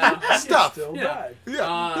 Now, stuff. Still Yeah. die.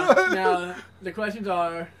 Yeah. now the questions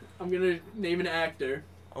are: I'm gonna name an actor,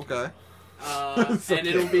 Okay. and It's okay.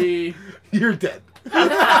 it'll be. You're dead.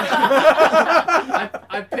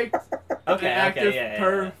 I picked Okay, an actor okay,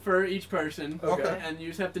 yeah. for each person, Okay. and you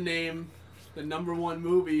just have to name the #1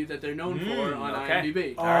 movie that they're known for on okay.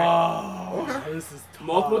 IMDb. Oh, Okay. this is tough.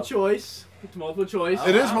 Multiple choice. It's multiple choice.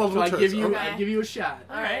 It is So multiple I choice. give you, Okay. I give you a shot.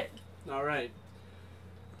 All right. All right.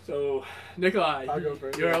 So, Nikolai, I'll go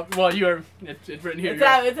first. you're up. Well, you're. It's written here.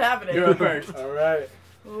 It's happening. You're up first. All right.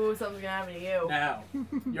 Ooh, something's gonna happen to you. Now,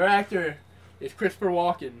 your actor is Christopher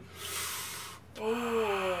Walken.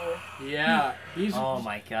 Ooh. Yeah, he's. Oh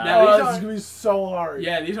my God. Now, Oh, these this are- is gonna be so hard.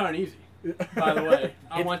 Yeah, these aren't easy. By the way,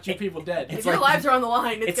 I It- want you it- people dead. If It's your like- lives are on the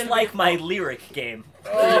line, It's gonna like be my lyric game.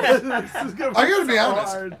 Oh, this is gonna be I gotta be so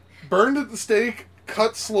honest. hard. Burned at the stake,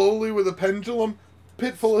 cut slowly with a pendulum,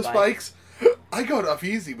 pit full of spikes. I got off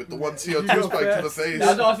easy with the one CO2 You go spike to the fast. face. That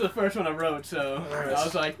was also the first one I wrote, so Alright. I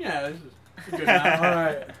was like, yeah, this is a good All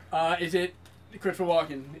amount. right. Is it Christopher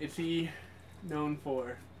Walken? Is he known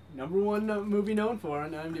for #1 movie known for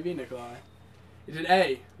on IMDb, Nikolai? Is it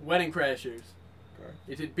A, Wedding Crashers? Okay.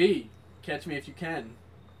 Is it B, Catch Me If You Can?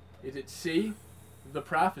 Is it C, The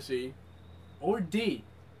Prophecy? Or D,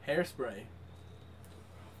 Hairspray?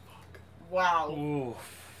 Wow. Ooh.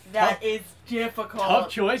 That is difficult. Tough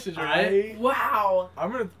choices, right? Wow.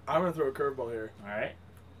 I'm gonna throw a curveball here. All right.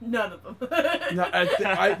 None of them.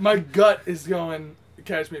 No, my gut is going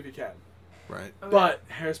Catch Me If You Can, Right. Okay. but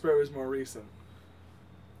Hairspray was more recent.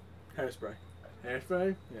 Hairspray.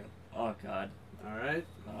 Hairspray? Oh God. All right.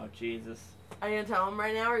 Oh Jesus. Are you gonna tell him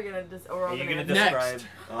right now, or are you gonna just? Or Are you gonna Next. describe?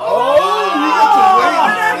 Oh, we're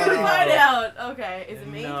not you gonna have find to out. Okay, is it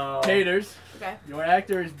me? No. Taters. Okay. Your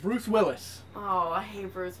actor is Bruce Willis. Oh, I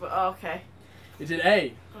hate Bruce. But okay. Is it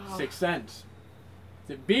A, Oh. Sixth Sense?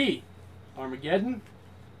 Is it B, Armageddon?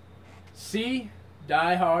 C,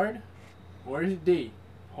 Die Hard? Or is it D,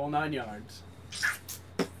 Whole 9 Yards?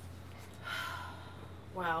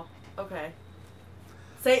 Wow. Okay.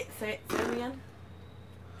 Say it again.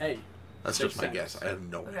 A, That's Makes just my sense. guess. I have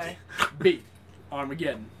no Okay. idea. B,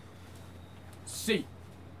 Armageddon? C,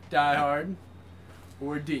 Die Hard?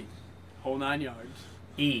 Or D, Whole 9 Yards?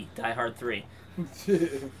 E. Die Hard 3.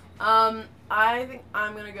 I think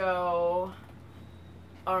I'm gonna go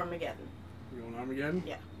Armageddon. You going Armageddon?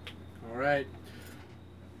 Yeah. Alright.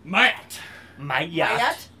 Matt! My yacht.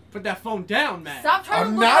 Yet? Put that phone down, Matt. Stop trying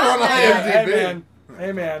I'm to look not up on there. IMDb. Hey man.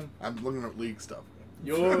 Hey man. I'm looking at league stuff.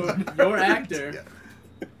 Your actor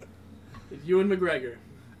Yeah. is Ewan McGregor.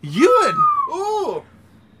 Ewan! Ooh!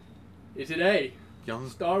 Is it A, Young.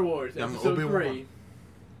 Star Wars Young Episode Obi-Wan. 3?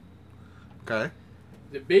 Okay.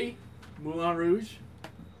 Is it B, Moulin Rouge?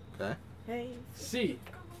 Okay. Hey. C,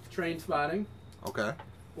 Train Spotting? Okay.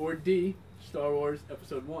 Or D, Star Wars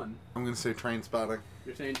Episode 1? I'm gonna say train spotting.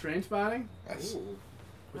 You're saying Train Spotting? Yes.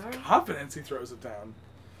 With Alright. confidence, he throws it down.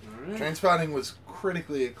 Alright. Train spotting was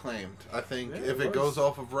critically acclaimed. I think Yeah, if it it goes was.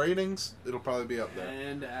 off of ratings, it'll probably be up there.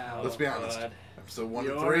 And out Let's be honest. God. Episode 1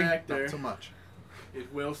 Your and 3, actor. not so much. is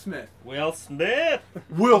Will Smith. Will Smith.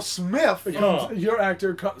 Will Smith! Oh. Your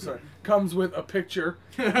actor comes with a picture.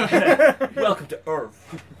 Welcome to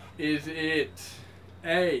Earth. Is it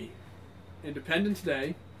A, Independence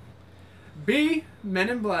Day? B, Men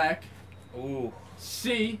in Black? Ooh.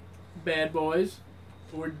 C, Bad Boys?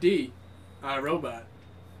 Or D, iRobot?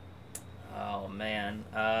 Oh man.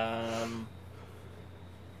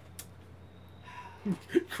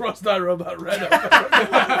 Cross-eyed robot red.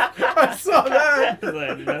 I saw that.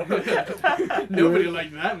 Nobody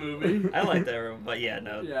liked that movie. I like that room, but yeah,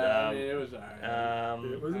 no. Yeah, I mean, it was alright.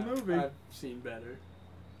 It was a movie. I've seen better.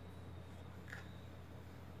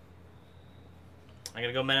 I'm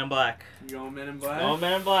gonna go Men in Black. You going Men in Black? Oh,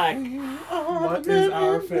 Men in Black. What is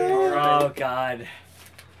our favorite? Oh God.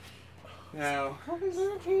 Now,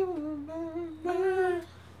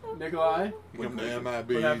 Nikolai, You come to MIB.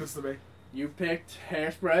 What happens to me? you picked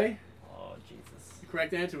Hairspray. Oh Jesus. The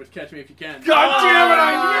correct answer was Catch Me If You Can. God damn it!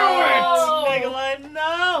 I Oh, Nikolai,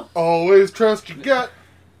 no. Always trust your gut.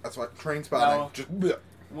 That's why train spotting. No. Just bleh.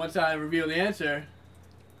 Once I reveal the answer,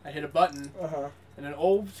 I hit a button, knew it. and an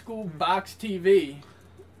old school box TV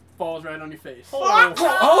falls right on your face.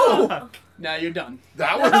 Oh! Now you're done.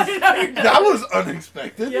 That was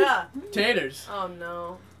unexpected. Yeah. Taters. Oh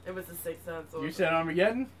no. It was the Sixth Sense. You said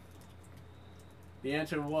Armageddon? The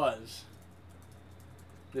answer was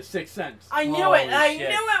The Sixth Sense. I knew Holy it. I shit.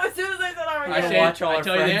 knew it as soon as I said I Armageddon. say- watch all I our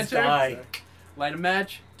tell you the friends answer? die. Light a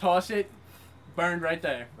match, toss it, burned right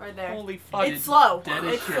there. Right there. Holy fuck. It's slow. Dead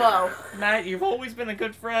as It's shit. slow. Matt, you've always been a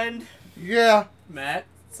good friend. Yeah. Matt?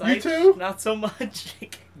 Psych, too? Not so much.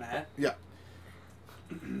 Matt? Yeah.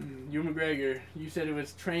 You McGregor, you said it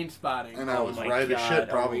was Train Spotting. And I Oh was my right as God, shit,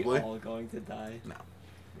 Are probably. we all going to die?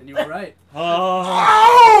 And you were right. Oh.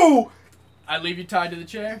 Oh! I leave you tied to the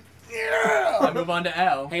chair. I Yeah! move on to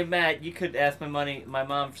Al. Hey Matt, you could ask my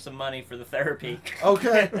mom for some money for the therapy.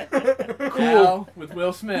 Okay. Cool. Al with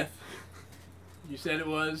Will Smith. You said it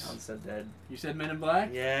I'm was. so dead. You said Men in Black?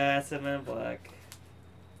 Yeah, it's a Man in Black.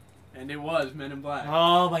 And it was Men in Black.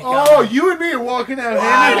 Oh my god. Oh, you and me are walking out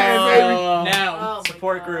hand in hand, baby. Oh. Now, Oh my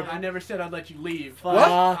Support God. group. I never said I'd let you leave. Fuck.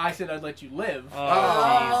 I said I'd let you live.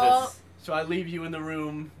 Oh, Jesus. So I leave you in the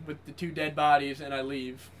room with the 2 dead bodies, and I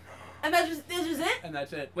leave. And that's just it? And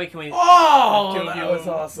that's it. Wait, can we? Oh, Two of that you was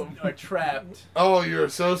awesome. Are trapped, Oh, you're a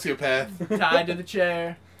sociopath. tied to the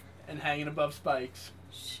chair, and hanging above spikes.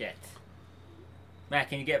 Shit. Matt,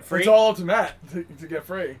 can you get free? It's all up to Matt to get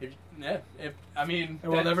free. I mean,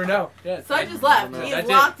 And we'll that- never know. Yeah, So I just left. He's that's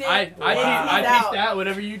locked it. in. I and pieced he's out. out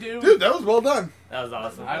whatever you do. Dude, that was well done. That was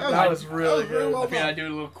awesome. I- That was really very good. well I figured done. I'd do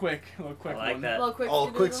it a little quick I like one. that. Little quick All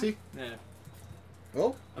to do quicksy. Yeah.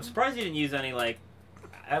 Well, I'm surprised you didn't use any like.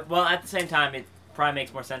 Well, at the same time, it probably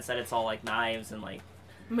makes more sense that it's all like knives and like.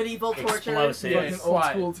 Medieval torture. Explosive. Yeah, Fucking it's old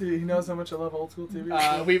quiet. school TV. He knows how much I love old school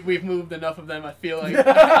TV. We've moved enough of them. I feel like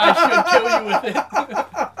I should kill you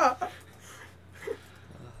with it.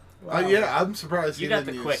 Wow. yeah, I'm surprised You he got didn't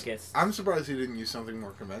the use. quickest. I'm surprised he didn't use something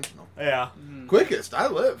more conventional. Yeah. Quickest, I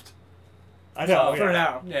lived. I know, For yeah.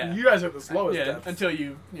 now. Yeah. You guys are the slowest Yeah, deaths. until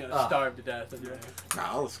you Ah. starve to death. And, Nah,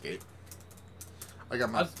 I'll escape. I got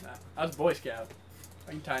I my. was Boy Scout.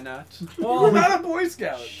 I can tie knots. You're not a Boy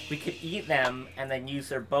Scout. We could eat them and then use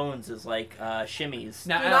their bones as like shimmies.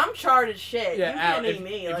 Now, Dude, Al, I'm charred as shit. Yeah, you Al, can't if- eat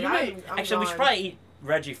me. if Like, you made- I'm Actually, we should gone. probably eat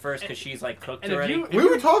Reggie first because she's like cooked and if already. you- We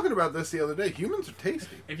were talking about this the other day. Humans are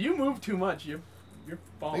tasty. if you move too much, you're They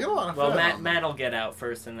falling. get a lot of Well, fat Matt, on them. Matt'll get out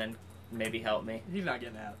first and then maybe help me. He's not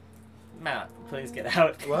getting out. Matt, please get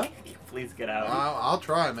out. What? Please get out. I'll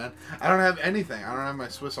try, man. I don't have anything. I don't have my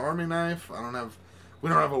Swiss Army knife. We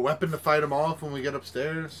don't have a weapon to fight them off when we get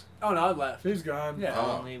upstairs. Oh no, I left. He's gone. Yeah.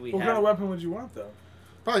 Oh. Only we What have. kind of weapon would you want, though?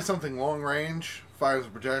 Probably something long range, fires a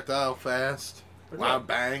projectile fast, Okay. loud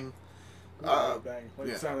bang. Bang. Like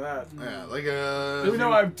yeah. the sound of that. Yeah, like a. You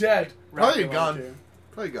know I'm dead. Probably a Rocket gun. launcher.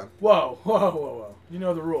 Probably a gun. Whoa, whoa, whoa, whoa. You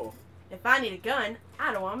know the rule. If I need a gun,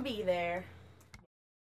 I don't want to be there.